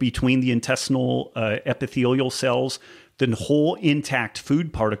formed between the intestinal epithelial cells, then whole intact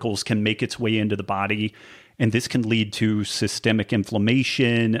food particles can make its way into the body. And this can lead to systemic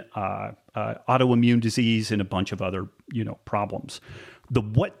inflammation, autoimmune disease, and a bunch of other, problems. The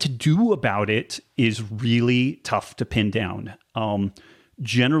what to do about it is really tough to pin down.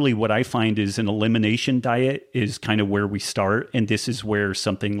 Generally, what I find is an elimination diet is kind of where we start. And this is where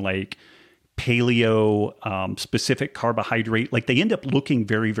something like paleo, specific carbohydrate, like they end up looking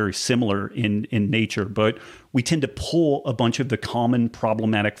very, very similar in nature, but we tend to pull a bunch of the common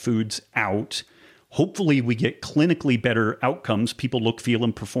problematic foods out. Hopefully we get clinically better outcomes. People look, feel,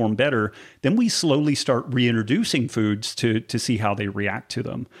 and perform better. Then we slowly start reintroducing foods to see how they react to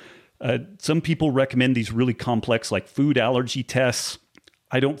them. Some people recommend these really complex like food allergy tests.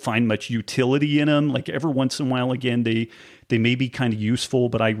 I don't find much utility in them. Like every once in a while, again, they may be kind of useful,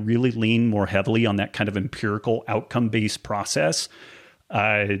 but I really lean more heavily on that kind of empirical outcome-based process.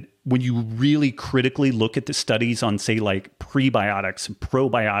 When you really critically look at the studies on, say, like prebiotics and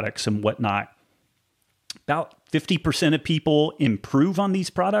probiotics and whatnot, about 50% of people improve on these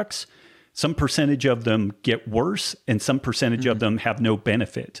products. Some percentage of them get worse, and some percentage of them have no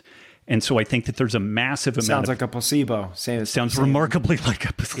benefit. And so I think that there's a massive amount. Sounds like a placebo. Sounds remarkably like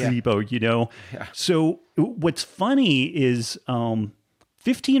a placebo, Yeah. So what's funny is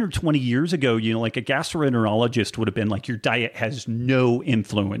 15 or 20 years ago, like a gastroenterologist would have been like, your diet has no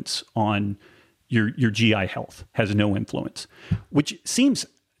influence on your GI health, has no influence, which seems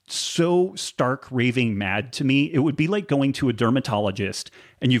so stark raving mad to me. It would be like going to a dermatologist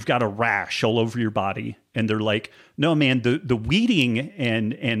and you've got a rash all over your body, and they're like, no, man, the weeding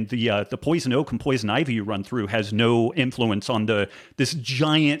and the poison oak and poison ivy you run through has no influence on this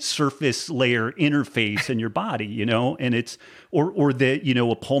giant surface layer interface in your body, and it's or that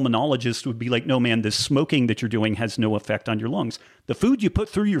a pulmonologist would be like, no, man, the smoking that you're doing has no effect on your lungs. The food you put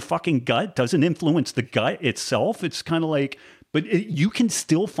through your fucking gut doesn't influence the gut itself. It's kind of like, but you can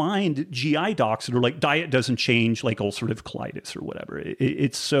still find GI docs that are like, diet doesn't change like ulcerative colitis or whatever.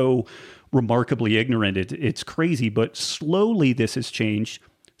 It's so remarkably ignorant. It's crazy, but slowly this has changed.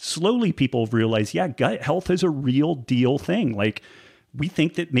 Slowly people have realized, yeah, gut health is a real deal thing. Like we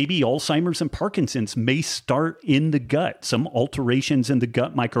think that maybe Alzheimer's and Parkinson's may start in the gut, some alterations in the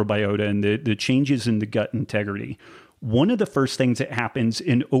gut microbiota and the changes in the gut integrity. One of the first things that happens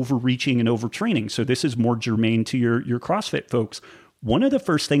in overreaching and overtraining, so this is more germane to your CrossFit folks, one of the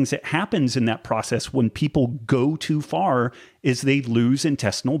first things that happens in that process when people go too far is they lose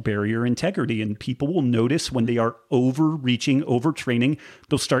intestinal barrier integrity. And people will notice when they are overreaching, overtraining,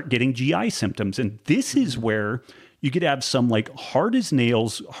 they'll start getting GI symptoms. And this is where you could have some like hard as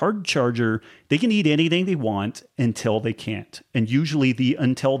nails, hard charger. They can eat anything they want until they can't. And usually the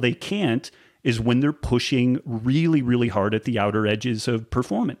until they can't is when they're pushing really, really hard at the outer edges of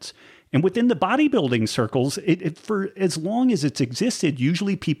performance. And within the bodybuilding circles, for as long as it's existed,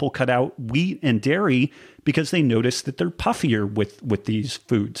 usually people cut out wheat and dairy because they notice that they're puffier with these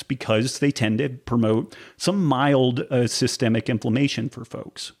foods because they tend to promote some mild systemic inflammation for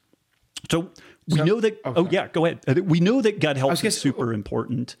folks. So we know that, okay. Oh yeah, go ahead. We know that gut health is super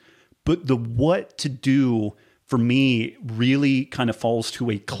important, but the what to do for me really kind of falls to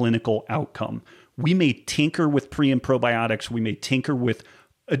a clinical outcome. We may tinker with pre and probiotics. We may tinker with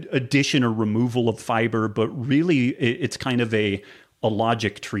addition or removal of fiber, but really it's kind of a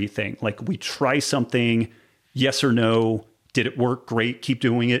logic tree thing. Like we try something, yes or no. Did it work? Great. Keep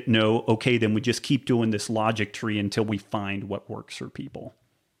doing it. No. Okay. Then we just keep doing this logic tree until we find what works for people.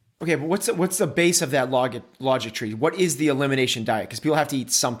 Okay, but what's the base of that logic tree? What is the elimination diet? Because people have to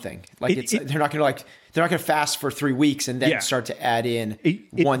eat something. Like they're not gonna fast for 3 weeks and then start to add in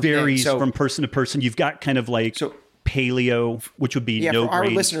one thing. It varies from person to person. You've got kind of like paleo, which would be no for our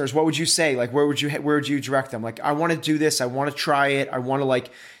grains. listeners, what would you say? Like, where would you direct them? Like, I want to do this. I want to try it. I want to like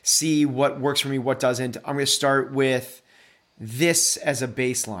see what works for me, what doesn't. I'm going to start with this as a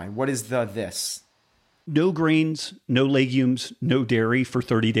baseline. What is this? No grains, no legumes, no dairy for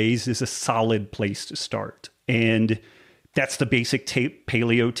 30 days is a solid place to start. And that's the basic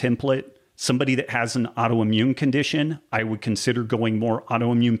paleo template. Somebody that has an autoimmune condition, I would consider going more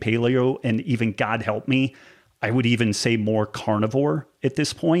autoimmune paleo, and even, God help me, I would even say more carnivore at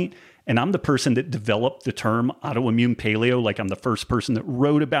this point. And I'm the person that developed the term autoimmune paleo. Like, I'm the first person that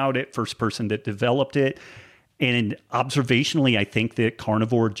wrote about it, first person that developed it. And observationally, I think that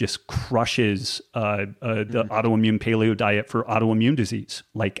carnivore just crushes the autoimmune paleo diet for autoimmune disease.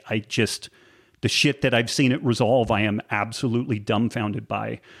 Like, the shit that I've seen it resolve, I am absolutely dumbfounded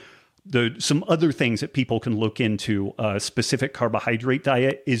by. Some other things that people can look into, specific carbohydrate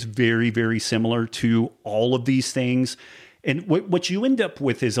diet is very, very similar to all of these things. And what you end up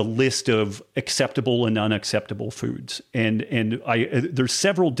with is a list of acceptable and unacceptable foods. And there's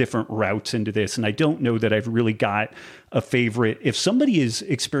several different routes into this, and I don't know that I've really got a favorite. If somebody is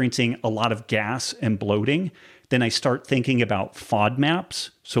experiencing a lot of gas and bloating, then I start thinking about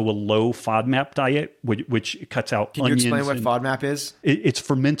FODMAPs, so a low FODMAP diet, which cuts out onions. Can you explain what FODMAP is? It's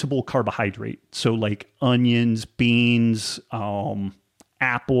fermentable carbohydrate. So like onions, beans,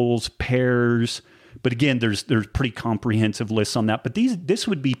 apples, pears. But again, there's pretty comprehensive lists on that. But this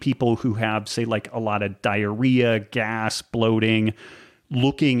would be people who have, say, like a lot of diarrhea, gas, bloating.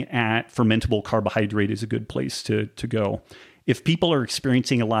 Looking at fermentable carbohydrate is a good place to go. If people are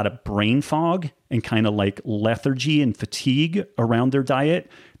experiencing a lot of brain fog and kind of like lethargy and fatigue around their diet,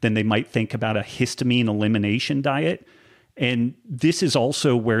 then they might think about a histamine elimination diet. And this is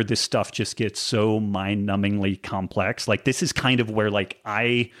also where this stuff just gets so mind-numbingly complex. Like, this is kind of where like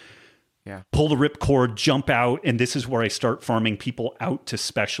I pull the ripcord, jump out, and this is where I start farming people out to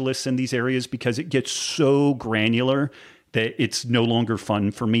specialists in these areas, because it gets so granular that it's no longer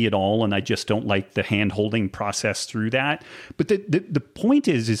fun for me at all, and I just don't like the hand-holding process through that. But the point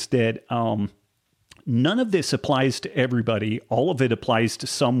is that none of this applies to everybody. All of it applies to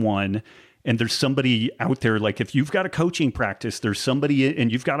someone, and there's somebody out there, like if you've got a coaching practice, there's somebody,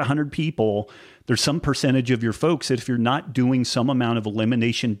 and you've got 100 people, there's some percentage of your folks that if you're not doing some amount of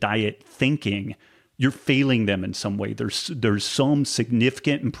elimination diet thinking, you're failing them in some way. There's some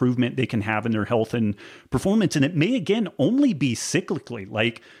significant improvement they can have in their health and performance. And it may, again, only be cyclically.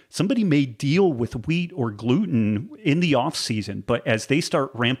 Like, somebody may deal with wheat or gluten in the off season, but as they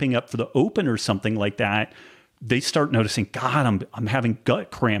start ramping up for the open or something like that, they start noticing, God, I'm having gut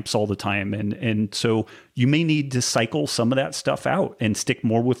cramps all the time. And so you may need to cycle some of that stuff out and stick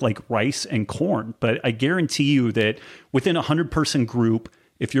more with like rice and corn. But I guarantee you that within a 100-person group,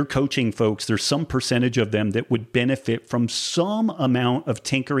 if you're coaching folks, there's some percentage of them that would benefit from some amount of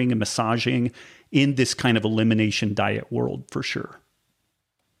tinkering and massaging in this kind of elimination diet world, for sure.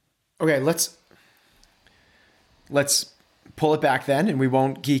 Okay, let's pull it back then, and we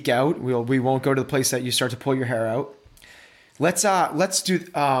won't geek out. We won't go to the place that you start to pull your hair out. Let's do.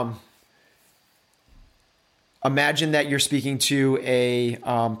 Imagine that you're speaking to a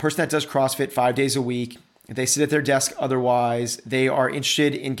person that does CrossFit 5 days a week. They sit at their desk otherwise. They are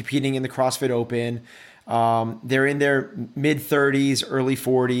interested in competing in the CrossFit Open. They're in their mid-30s, early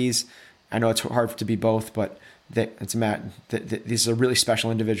 40s. I know it's hard to be both, but this is a really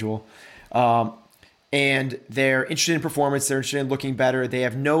special individual. And they're interested in performance. They're interested in looking better. They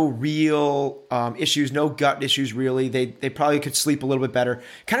have no real issues, no gut issues really. They probably could sleep a little bit better.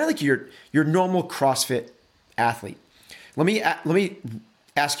 Kind of like your normal CrossFit athlete. Let me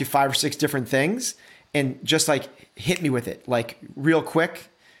ask you 5 or 6 different things, and just like hit me with it, like real quick.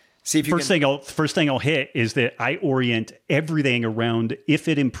 See if you first thing I'll hit is that I orient everything around if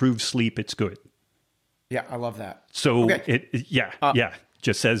it improves sleep, it's good. Yeah, I love that. So okay.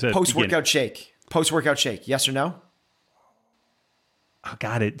 Just says a post-workout shake. Post-workout shake, yes or no? Oh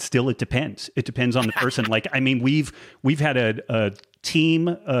God, it depends. It depends on the person. Like, I mean, we've had a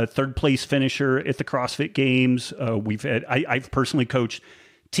team, third place finisher at the CrossFit Games. I've personally coached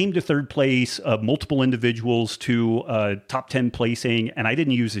team to third place, multiple individuals to top 10 placing, and I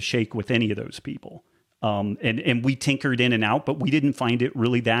didn't use a shake with any of those people. And we tinkered in and out, but we didn't find it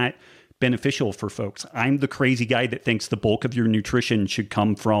really that beneficial for folks. I'm the crazy guy that thinks the bulk of your nutrition should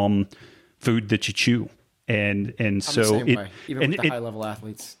come from food that you chew. And so the same way, even with the high level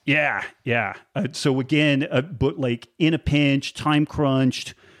athletes. Yeah. So again, but like in a pinch, time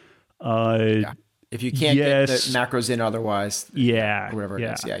crunched. If you can't get the macros in otherwise. Yeah. Whatever it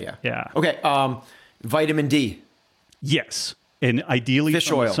is. Yeah. Yeah. Okay. Vitamin D. Yes. And ideally Fish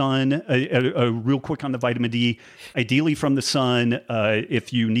from oil. the sun, real quick on the vitamin D, ideally from the sun,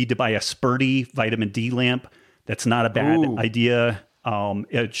 if you need to buy a Spurdy vitamin D lamp, that's not a bad idea.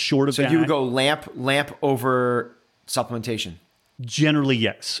 It's short of that. So you would go lamp over supplementation. Generally,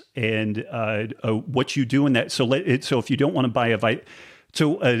 yes. And what you do in that, so if you don't want to buy a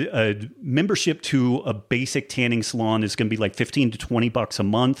membership to a basic tanning salon is going to be like $15 to $20 a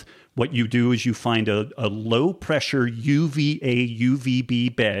month. What you do is you find a low pressure UVA,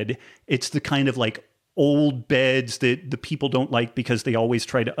 UVB bed. It's the kind of like old beds that the people don't like because they always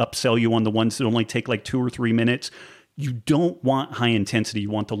try to upsell you on the ones that only take like 2 or 3 minutes. You don't want high intensity. You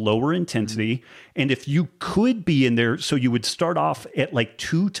want the lower intensity. And if you could be in there, so you would start off at like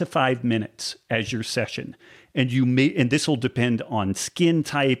 2 to 5 minutes as your session. And this will depend on skin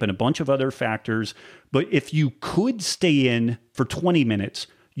type and a bunch of other factors. But if you could stay in for 20 minutes,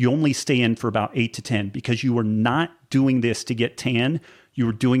 you only stay in for about 8 to 10 because you are not doing this to get tan. You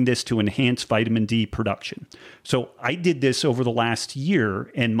were doing this to enhance vitamin D production. So I did this over the last year,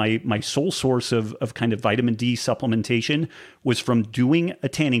 and my sole source of kind of vitamin D supplementation was from doing a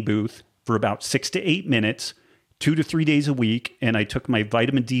tanning booth for about 6 to 8 minutes, 2 to 3 days a week, and I took my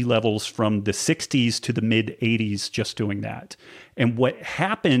vitamin D levels from the 60s to the mid 80s just doing that. And what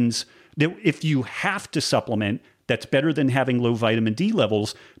happens, that if you have to supplement, that's better than having low vitamin D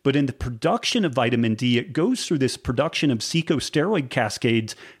levels. But in the production of vitamin D, it goes through this production of corticosteroid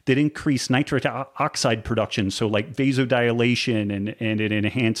cascades that increase nitric oxide production. So like vasodilation, and it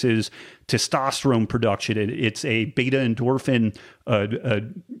enhances testosterone production. It's a beta endorphin,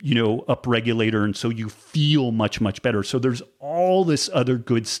 upregulator. And so you feel much, much better. So there's all this other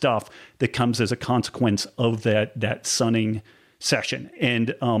good stuff that comes as a consequence of that sunning session.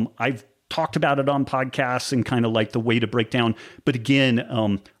 And I've talked about it on podcasts and kind of like the way to break down. But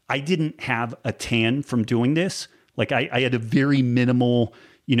again, I didn't have a tan from doing this. Like I had a very minimal,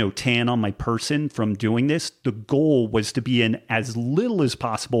 tan on my person from doing this. The goal was to be in as little as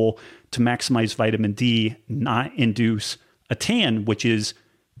possible to maximize vitamin D, not induce a tan, which is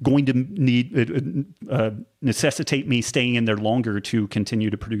going to necessitate me staying in there longer to continue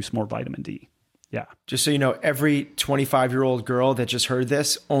to produce more vitamin D. Yeah. Just so you know, every 25-year-old girl that just heard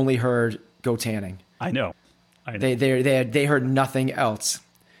this only heard go tanning. I know. They heard nothing else.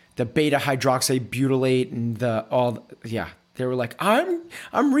 The beta hydroxybutylate and they were like,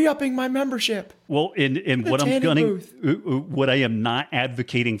 I'm re-upping my membership. Well, and what I am not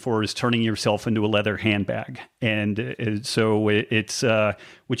advocating for is turning yourself into a leather handbag. And so it's,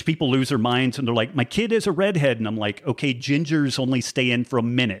 which people lose their minds and they're like, my kid is a redhead. And I'm like, okay, gingers only stay in for a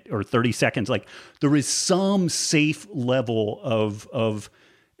minute or 30 seconds. Like there is some safe level of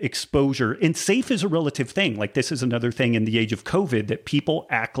exposure, and safe is a relative thing. Like this is another thing in the age of COVID that people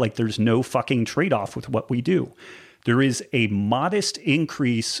act like there's no fucking trade-off with what we do. There is a modest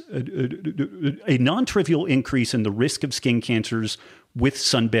increase, a non-trivial increase in the risk of skin cancers with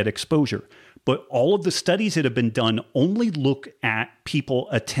sunbed exposure. But all of the studies that have been done only look at people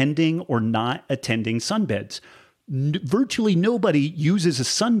attending or not attending sunbeds. Virtually nobody uses a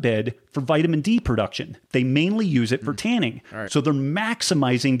sunbed for vitamin D production. They mainly use it for tanning. Right. So they're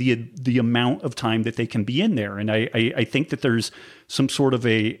maximizing the amount of time that they can be in there. And I think that there's some sort of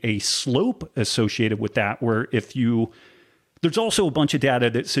a slope associated with that, where there's also a bunch of data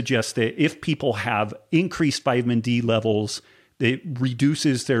that suggests that if people have increased vitamin D levels, it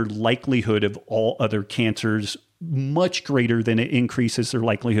reduces their likelihood of all other cancers much greater than it increases their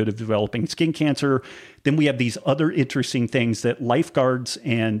likelihood of developing skin cancer. Then we have these other interesting things that lifeguards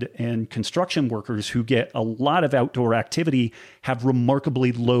and construction workers who get a lot of outdoor activity have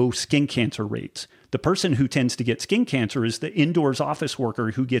remarkably low skin cancer rates. The person who tends to get skin cancer is the indoors office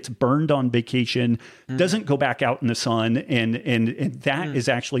worker who gets burned on vacation, doesn't go back out in the sun, and that is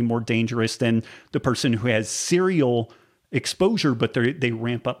actually more dangerous than the person who has serial exposure, but they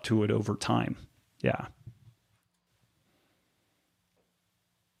ramp up to it over time. Yeah.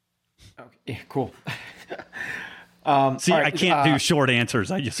 Okay, cool. See, right, I can't do short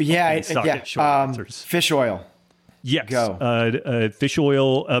answers. I just suck at short answers. Fish oil. Yes. Go. Fish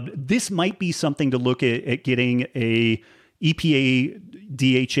oil. This might be something to look at getting a EPA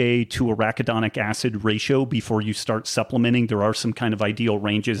DHA to arachidonic acid ratio before you start supplementing. There are some kind of ideal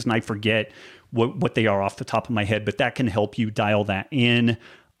ranges, and I forget what they are off the top of my head, but that can help you dial that in.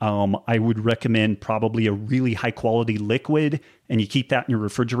 I would recommend probably a really high quality liquid, and you keep that in your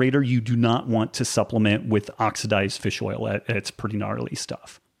refrigerator. You do not want to supplement with oxidized fish oil. It's pretty gnarly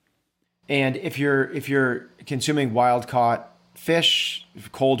stuff. And if you're consuming wild caught fish,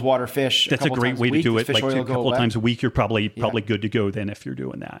 cold water fish, that's a great way to do it. Like a couple of times a week, you're probably good to go then if you're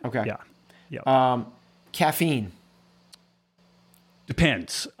doing that. Okay. Yeah. Caffeine.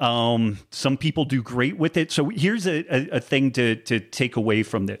 Depends. Some people do great with it. So here's a thing to take away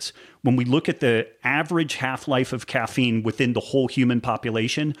from this. When we look at the average half-life of caffeine within the whole human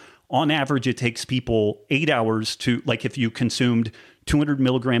population, on average, it takes people 8 hours to, like if you consumed 200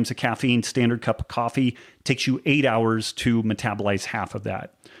 milligrams of caffeine, standard cup of coffee, it takes you 8 hours to metabolize half of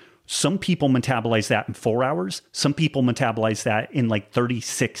that. Some people metabolize that in 4 hours. Some people metabolize that in like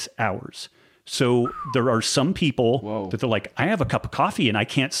 36 hours. So there are some people that they're like, I have a cup of coffee and I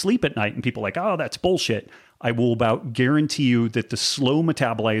can't sleep at night. And people are like, oh, that's bullshit. I will about guarantee you that the slow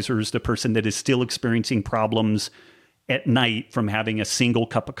metabolizer is the person that is still experiencing problems at night from having a single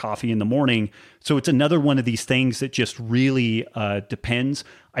cup of coffee in the morning. So it's another one of these things that just really depends.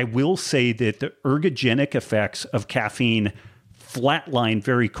 I will say that the ergogenic effects of caffeine flatline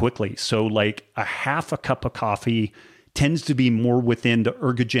very quickly. So like a half a cup of coffee tends to be more within the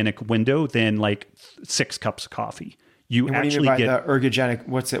ergogenic window than like 6 cups of coffee. You and what actually do you mean by get the ergogenic.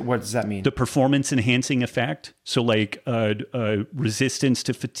 What does that mean? the performance enhancing effect. So like resistance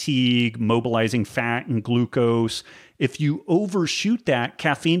to fatigue, mobilizing fat and glucose. If you overshoot that,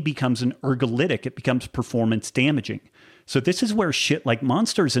 caffeine becomes an ergolytic. It becomes performance damaging. So this is where shit like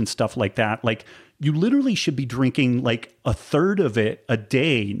Monsters and stuff like that, like you literally should be drinking like a third of it a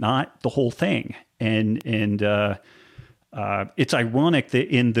day, not the whole thing. And it's ironic that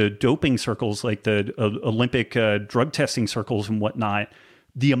in the doping circles, like the Olympic drug testing circles and whatnot,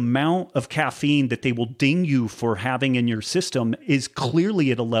 the amount of caffeine that they will ding you for having in your system is clearly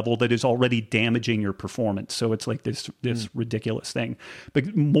at a level that is already damaging your performance. So it's like this ridiculous thing.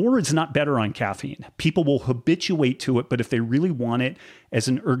 But more is not better on caffeine. People will habituate to it, but if they really want it as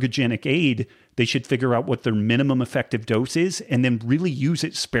an ergogenic aid, they should figure out what their minimum effective dose is and then really use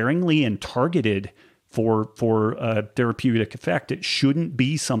it sparingly and targeted for therapeutic effect. It shouldn't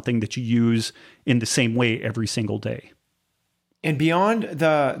be something that you use in the same way every single day. And beyond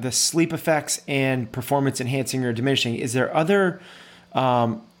the sleep effects and performance enhancing or diminishing, is there other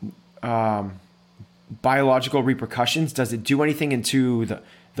biological repercussions? Does it do anything into the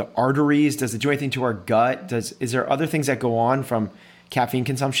arteries? Does it do anything to our gut? Is there other things that go on from caffeine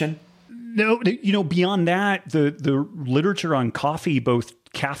consumption? No, beyond that, the literature on coffee, both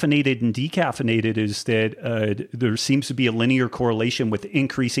caffeinated and decaffeinated, is that there seems to be a linear correlation with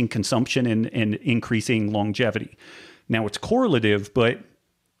increasing consumption and increasing longevity. Now, it's correlative, but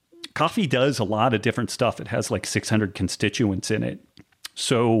coffee does a lot of different stuff. It has like 600 constituents in it.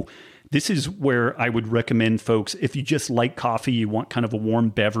 So this is where I would recommend folks, if you just like coffee, you want kind of a warm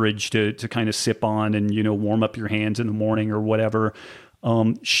beverage to kind of sip on and, warm up your hands in the morning or whatever,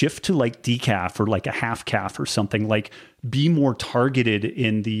 shift to like decaf or like a half calf or something. Like be more targeted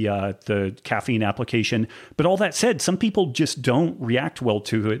in the caffeine application. But all that said, some people just don't react well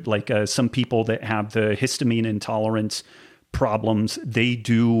to it. Like some people that have the histamine intolerance problems, they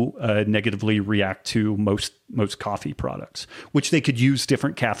do negatively react to most coffee products, which they could use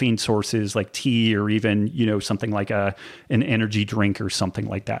different caffeine sources like tea or even something like an energy drink or something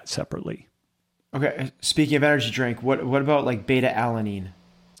like that separately. Okay. Speaking of energy drink, what about like beta alanine?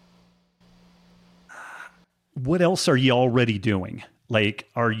 What else are you already doing? Like,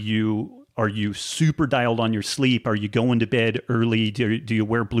 are you super dialed on your sleep? Are you going to bed early? Do you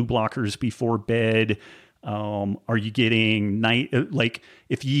wear blue blockers before bed? Are you getting like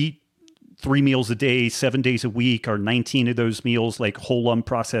if you eat 3 meals a day, 7 days a week, are 19 of those meals like whole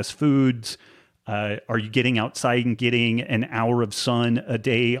unprocessed foods? Are you getting outside and getting an hour of sun a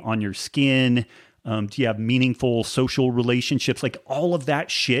day on your skin? Do you have meaningful social relationships? Like all of that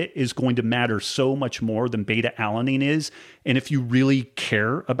shit is going to matter so much more than beta alanine is. And if you really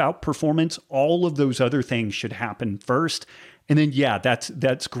care about performance, all of those other things should happen first. And then, yeah,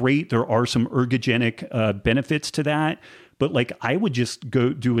 that's great. There are some ergogenic benefits to that. But like, I would just go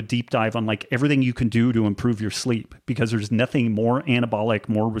do a deep dive on like everything you can do to improve your sleep, because there's nothing more anabolic,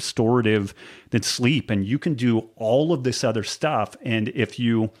 more restorative than sleep. And you can do all of this other stuff. And if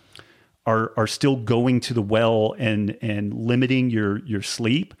you are still going to the well and limiting your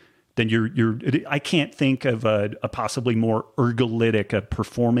sleep, then I can't think of a possibly more ergolytic, a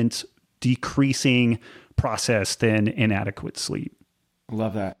performance decreasing process than inadequate sleep.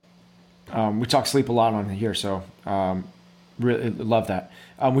 Love that. We talk sleep a lot on here, so really love that.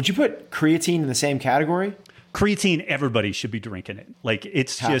 Would you put creatine in the same category? Creatine, everybody should be drinking it. Like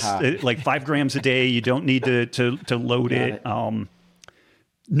it's just like 5 grams a day. You don't need to load it.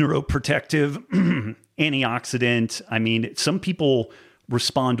 Neuroprotective, antioxidant. I mean, some people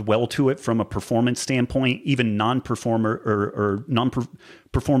respond well to it from a performance standpoint. Even non-performer or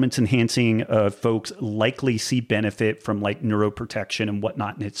non-performance enhancing folks likely see benefit from like neuroprotection and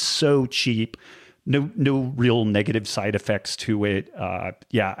whatnot. And it's so cheap no real negative side effects to it. I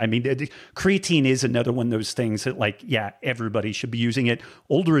mean, creatine is another one of those things that like, everybody should be using it.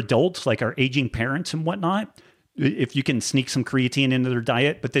 Older adults, like our aging parents and whatnot, if you can sneak some creatine into their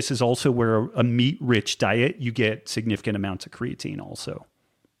diet, but this is also where a meat-rich diet, you get significant amounts of creatine also.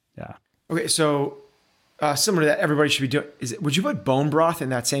 Yeah. Okay, so similar to that, everybody should be doing. Would you put bone broth in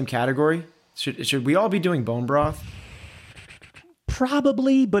that same category? Should we all be doing bone broth?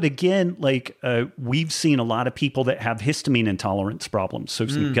 Probably, but again, like we've seen a lot of people that have histamine intolerance problems, so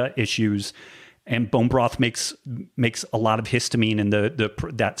some gut issues, and bone broth makes a lot of histamine and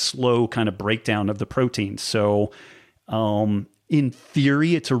that slow kind of breakdown of the protein. So, in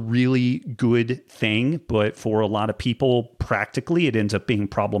theory, it's a really good thing, but for a lot of people, practically, it ends up being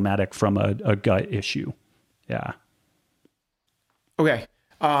problematic from a gut issue. Yeah. Okay.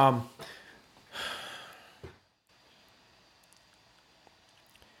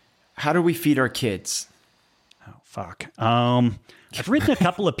 How do we feed our kids? Oh, fuck. I've written a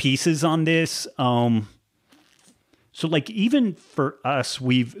couple of pieces on this. So like even for us,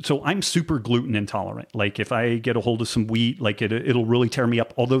 so I'm super gluten intolerant. Like if I get a hold of some wheat, like it'll really tear me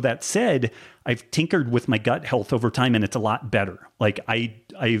up. Although that said, I've tinkered with my gut health over time and it's a lot better. Like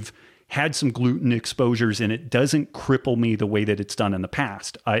I've had some gluten exposures and it doesn't cripple me the way that it's done in the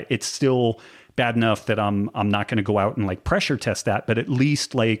past. It's still bad enough that I'm not going to go out and like pressure test that, but at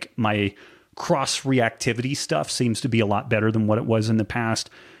least like my cross reactivity stuff seems to be a lot better than what it was in the past.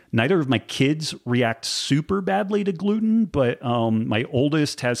 Neither of my kids react super badly to gluten, but my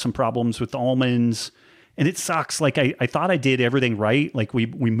oldest has some problems with almonds, and it sucks. Like I thought I did everything right. Like we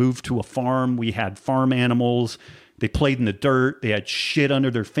moved to a farm, we had farm animals, they played in the dirt, they had shit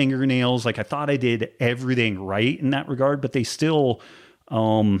under their fingernails. Like I thought I did everything right in that regard, but they still,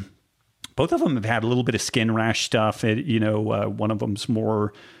 both of them have had a little bit of skin rash stuff. One of them's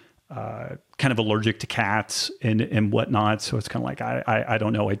more kind of allergic to cats and whatnot. So it's kind of like, I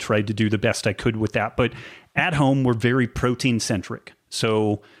don't know. I tried to do the best I could with that. But at home, we're very protein centric.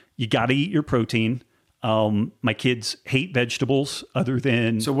 So you got to eat your protein. My kids hate vegetables other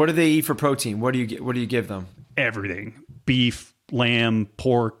than... So what do they eat for protein? What do you give them? Everything. Beef, lamb,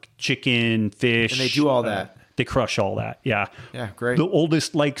 pork, chicken, fish. And they do all that. They crush all that. Yeah. Yeah. Great. The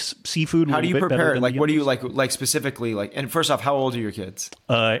oldest likes seafood. How do you prepare it? Like, what do you like specifically? Like, and first off, how old are your kids?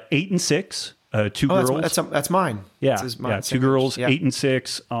 8 and 6, 2 girls. That's mine. Yeah. Mine. 2 girls, 8 and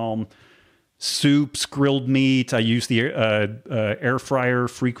 6. Soups, grilled meat. I use the air fryer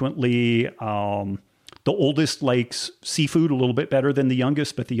frequently. The oldest likes seafood a little bit better than the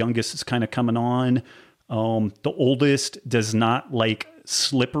youngest, but the youngest is kind of coming on. The oldest does not like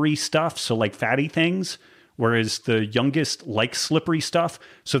slippery stuff, so like fatty things, whereas the youngest likes slippery stuff.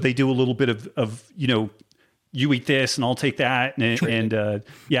 So they do a little bit of you eat this and I'll take that.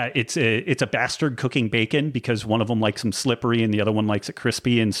 It's a bastard cooking bacon because one of them likes them slippery and the other one likes it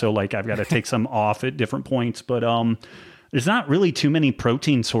crispy. And so like I've got to take some off at different points. But there's not really too many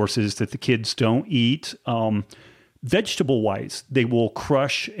protein sources that the kids don't eat. Vegetable wise, they will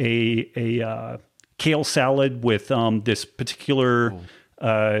crush a kale salad with this particular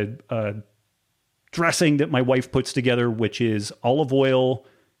dressing that my wife puts together, which is olive oil,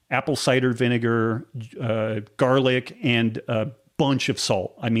 apple cider vinegar, garlic, and a bunch of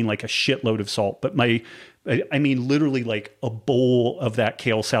salt. I mean, like a shitload of salt. But literally like a bowl of that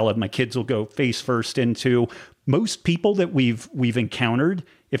kale salad, my kids will go face first into. Most people that we've encountered,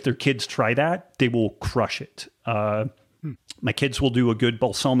 if their kids try that, they will crush it. My kids will do a good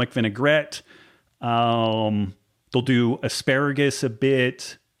balsamic vinaigrette. They'll do asparagus a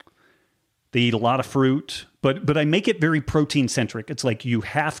bit. They eat a lot of fruit, but I make it very protein centric. It's like you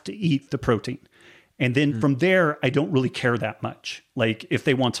have to eat the protein. And then from there, I don't really care that much. Like if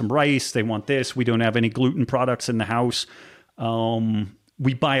they want some rice, they want this. We don't have any gluten products in the house.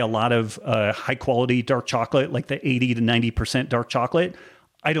 We buy a lot of high quality dark chocolate, like the 80 to 90% dark chocolate.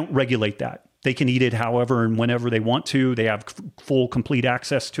 I don't regulate that. They can eat it however and whenever they want to. They have full, complete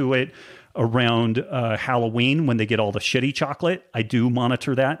access to it. Around Halloween, when they get all the shitty chocolate, I do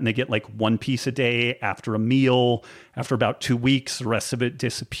monitor that, and they get like 1 piece a day after a meal. After about 2 weeks, the rest of it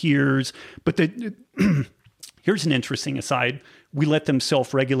disappears. But here's an interesting aside. We let them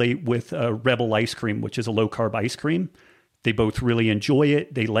self-regulate with Rebel ice cream, which is a low-carb ice cream. They both really enjoy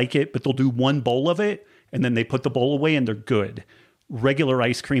it. They like it, but they'll do 1 bowl of it, and then they put the bowl away, and they're good. Regular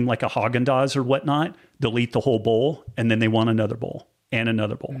ice cream, like a Haagen-Dazs or whatnot, they'll eat the whole bowl, and then they want another bowl. And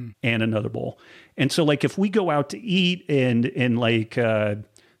another bowl, and another bowl. And so like if we go out to eat and like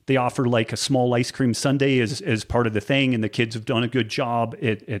they offer like a small ice cream sundae as part of the thing, and the kids have done a good job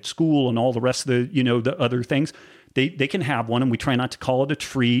at school and all the rest of the, the other things, they can have one, and we try not to call it a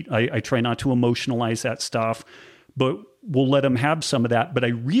treat. I try not to emotionalize that stuff, but we'll let them have some of that. But I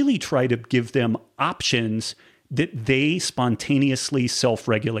really try to give them options that they spontaneously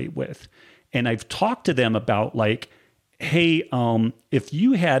self-regulate with. And I've talked to them about like, hey, if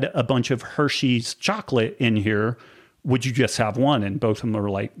you had a bunch of Hershey's chocolate in here, would you just have one? And both of them are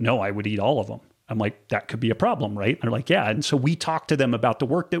like, no, I would eat all of them. I'm like, that could be a problem, right? And they're like, yeah. And so we talk to them about the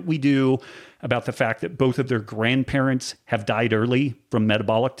work that we do, about the fact that both of their grandparents have died early from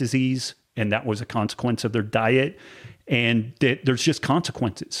metabolic disease, and that was a consequence of their diet, and that there's just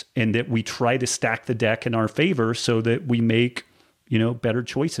consequences, and that we try to stack the deck in our favor so that we make, better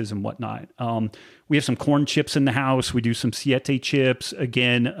choices and whatnot. We have some corn chips in the house. We do some siete chips.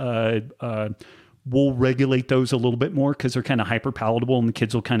 Again, we'll regulate those a little bit more because they're kind of hyper palatable, and the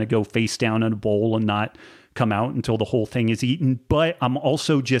kids will kind of go face down in a bowl and not come out until the whole thing is eaten. But I'm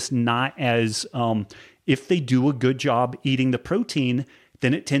also just not as, if they do a good job eating the protein,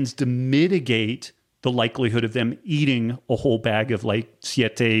 then it tends to mitigate the likelihood of them eating a whole bag of like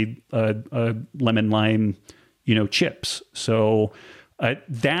siete lemon lime, chips. So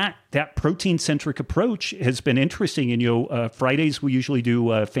that protein centric approach has been interesting. And Fridays we usually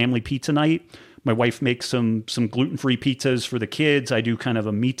do family pizza night. My wife makes some gluten-free pizzas for the kids. I do kind of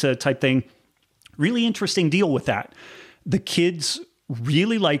a pizza type thing. Really interesting deal with that. The kids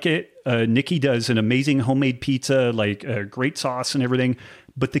really like it. Nikki does an amazing homemade pizza, like great sauce and everything.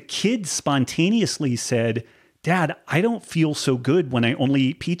 But the kids spontaneously said, Dad, I don't feel so good when I only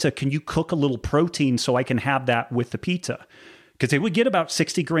eat pizza. Can you cook a little protein so I can have that with the pizza? Because they would get about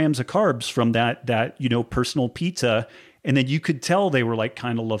 60 grams of carbs from that personal pizza. And then you could tell they were like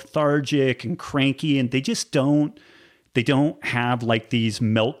kind of lethargic and cranky, and they don't have like these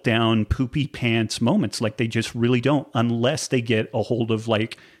meltdown poopy pants moments. Like they just really don't, unless they get a hold of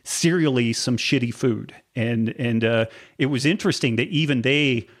like serially some shitty food. And it was interesting that even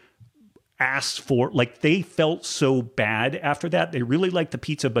they asked for, like, they felt so bad after that. They really liked the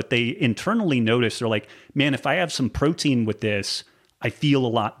pizza, but they internally noticed, they're like, man, if I have some protein with this, I feel a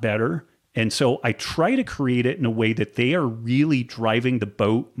lot better. And so I try to create it in a way that they are really driving the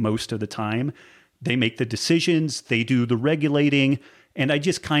boat most of the time. They make the decisions, they do the regulating, and I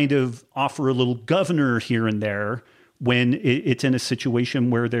just kind of offer a little governor here and there when it's in a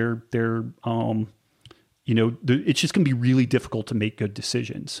situation where it's just going to be really difficult to make good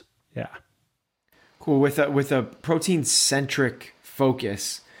decisions. Yeah. Cool. With a protein centric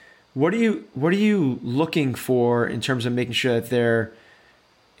focus, what are you looking for in terms of making sure that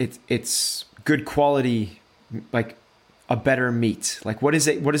it's good quality, like a better meat? Like what is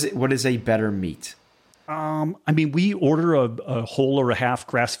a better meat? We order a whole or a half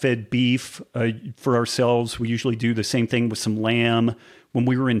grass-fed beef for ourselves. We usually do the same thing with some lamb. When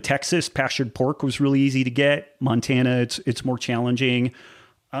we were in Texas, pastured pork was really easy to get. Montana, it's more challenging.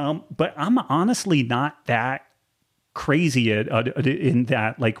 But I'm honestly not that crazy in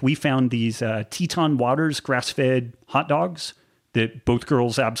that. Like we found these Teton Waters grass-fed hot dogs that both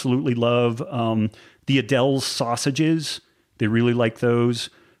girls absolutely love. The Adele's sausages, they really like those.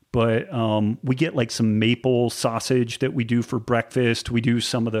 But we get like some maple sausage that we do for breakfast. We do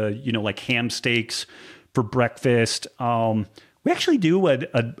some of the, like ham steaks for breakfast. We actually do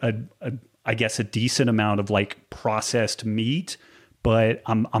I guess a decent amount of like processed meat, but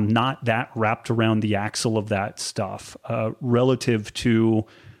I'm not that wrapped around the axle of that stuff relative to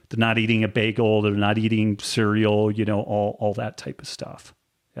the not eating a bagel, the not eating cereal, all that type of stuff.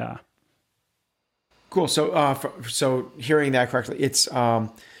 Yeah. Cool. So hearing that correctly, it's a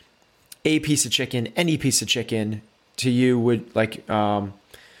piece of chicken, any piece of chicken to you would like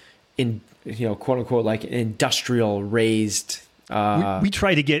in quote unquote like industrial raised. We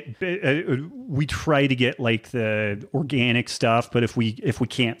try to get like the organic stuff, but if we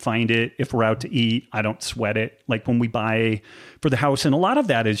can't find it, if we're out to eat, I don't sweat it. Like when we buy for the house, and a lot of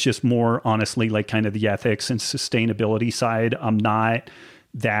that is just more honestly like kind of the ethics and sustainability side. I'm not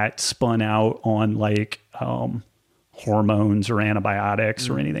that spun out on like hormones or antibiotics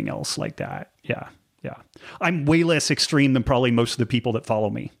or anything else like that. Yeah. I'm way less extreme than probably most of the people that follow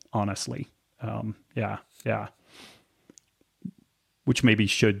me, honestly. Yeah. Which maybe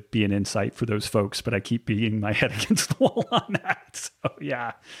should be an insight for those folks, but I keep beating my head against the wall on that. So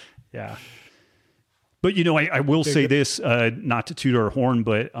yeah. But I will say this, not to toot our horn,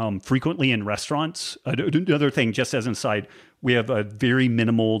 but frequently in restaurants, another thing, just as an aside, we have a very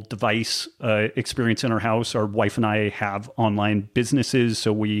minimal device experience in our house. Our wife and I have online businesses,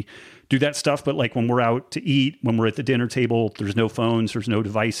 so we do that stuff. But like when we're out to eat, when we're at the dinner table, there's no phones, there's no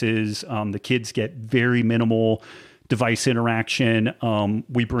devices. The kids get very minimal device interaction.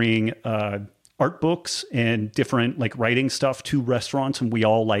 We bring our art books and different like writing stuff to restaurants, and we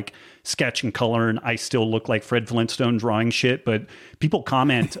all like sketch and color, and I still look like Fred Flintstone drawing shit, but people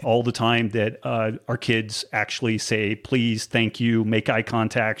comment all the time that our kids actually say please, thank you, make eye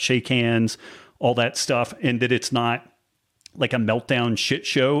contact, shake hands, all that stuff, and that it's not like a meltdown shit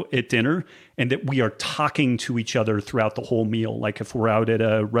show at dinner, and that we are talking to each other throughout the whole meal. Like if we're out at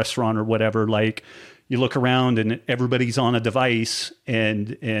a restaurant or whatever, like you look around and everybody's on a device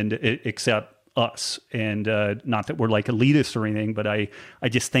and except us. And not that we're like elitist or anything, but I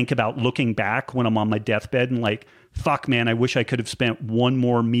just think about looking back when I'm on my deathbed and like, fuck man, I wish I could have spent one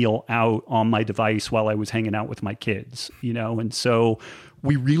more meal out on my device while I was hanging out with my kids, you know? And so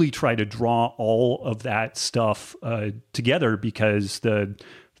we really try to draw all of that stuff together, because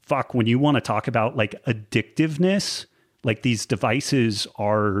when you want to talk about like addictiveness, like these devices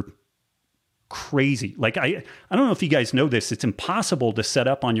are crazy. Like I don't know if you guys know this, it's impossible to set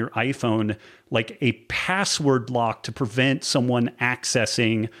up on your iPhone like a password lock to prevent someone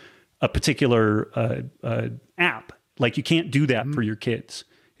accessing a particular app. Like you can't do that for your kids.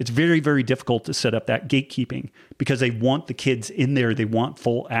 It's very, very difficult to set up that gatekeeping because they want the kids in there. They want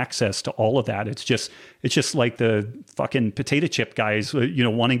full access to all of that. It's just like the fucking potato chip guys, you know,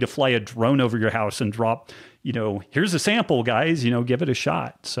 wanting to fly a drone over your house and drop, you know, here's a sample, guys, you know, give it a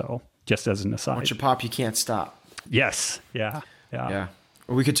shot. So just as an aside. Once you pop, you can't stop. Yes. Yeah.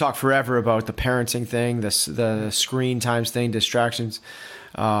 We could talk forever about the parenting thing, the screen times thing, distractions,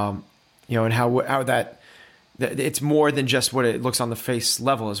 you know, and how that it's more than just what it looks on the face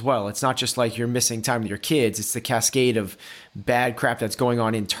level as well. It's not just like you're missing time with your kids. It's the cascade of bad crap that's going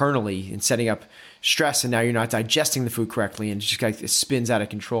on internally and setting up stress, and now you're not digesting the food correctly, and it just like it spins out of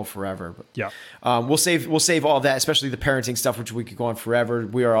control forever. But yeah, we'll save all that, especially the parenting stuff, which we could go on forever.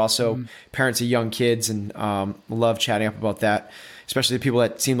 We are also parents of young kids, and love chatting up about that, especially the people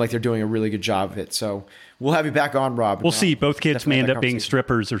that seem like they're doing a really good job of it. So we'll have you back on, Rob. We'll see. Both kids may end up being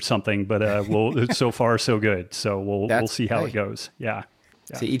strippers or something, but so far so good. So we'll see how it goes. Yeah.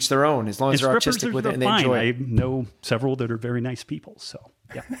 To each their own, as long as they're artistic with it and they enjoy it. I know several that are very nice people. So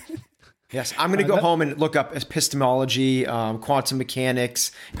yeah. Yes, I'm going to go home and look up epistemology, quantum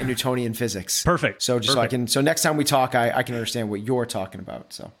mechanics, and Newtonian physics. Perfect. So so next time we talk, I can understand what you're talking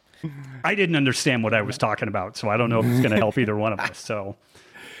about. So I didn't understand what I was talking about, so I don't know if it's going to help either one of us. So,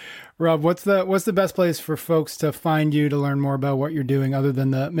 Rob, what's the best place for folks to find you to learn more about what you're doing, other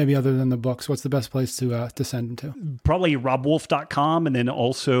than the books? What's the best place to send them to? Probably robbwolf.com, and then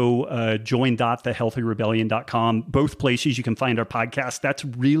also join.thehealthyrebellion.com. Both places you can find our podcast. That's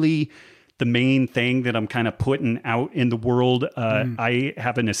really the main thing that I'm kind of putting out in the world. I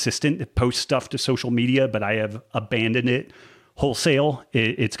have an assistant that posts stuff to social media, but I have abandoned it wholesale.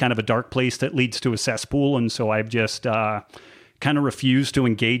 It's kind of a dark place that leads to a cesspool. And so I've just kind of refused to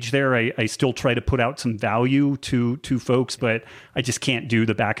engage there. I still try to put out some value to folks, but I just can't do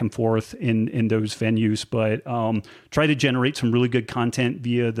the back and forth in those venues. But try to generate some really good content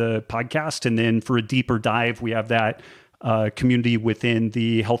via the podcast. And then for a deeper dive, we have that community within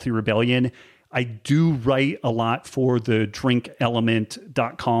the Healthy Rebellion. I do write a lot for the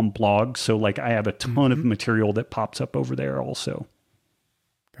drinklmnt.com blog. So like I have a ton of material that pops up over there also.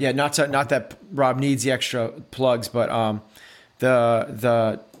 Yeah. Not that Rob needs the extra plugs, but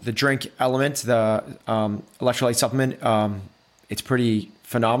the drink element, the electrolyte supplement, it's pretty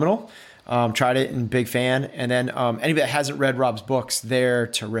phenomenal. Tried it and big fan. And then anybody that hasn't read Rob's books, they're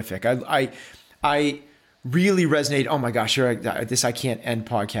terrific. I really resonate. Oh my gosh, this I can't end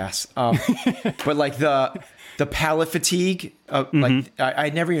podcasts. But like the palate fatigue, like I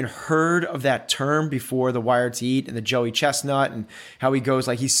never even heard of that term before the Wired to Eat and the Joey Chestnut and how he goes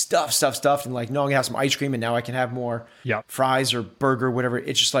like he's stuffed and like, no, I'm gonna have some ice cream and now I can have more fries or burger, whatever.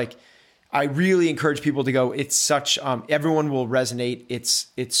 It's just like, I really encourage people to go. It's such, everyone will resonate.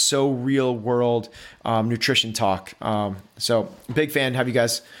 It's so real world nutrition talk. So big fan. Have you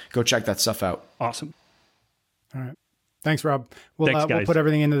guys go check that stuff out. Awesome. All right. Thanks, Rob. Thanks, we'll put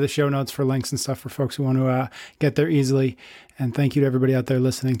everything into the show notes for links and stuff for folks who want to get there easily. And thank you to everybody out there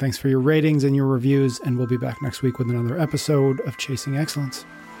listening. Thanks for your ratings and your reviews. And we'll be back next week with another episode of Chasing Excellence.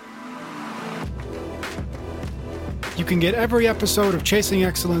 You can get every episode of Chasing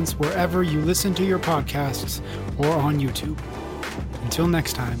Excellence wherever you listen to your podcasts or on YouTube. Until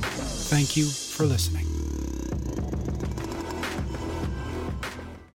next time, thank you for listening.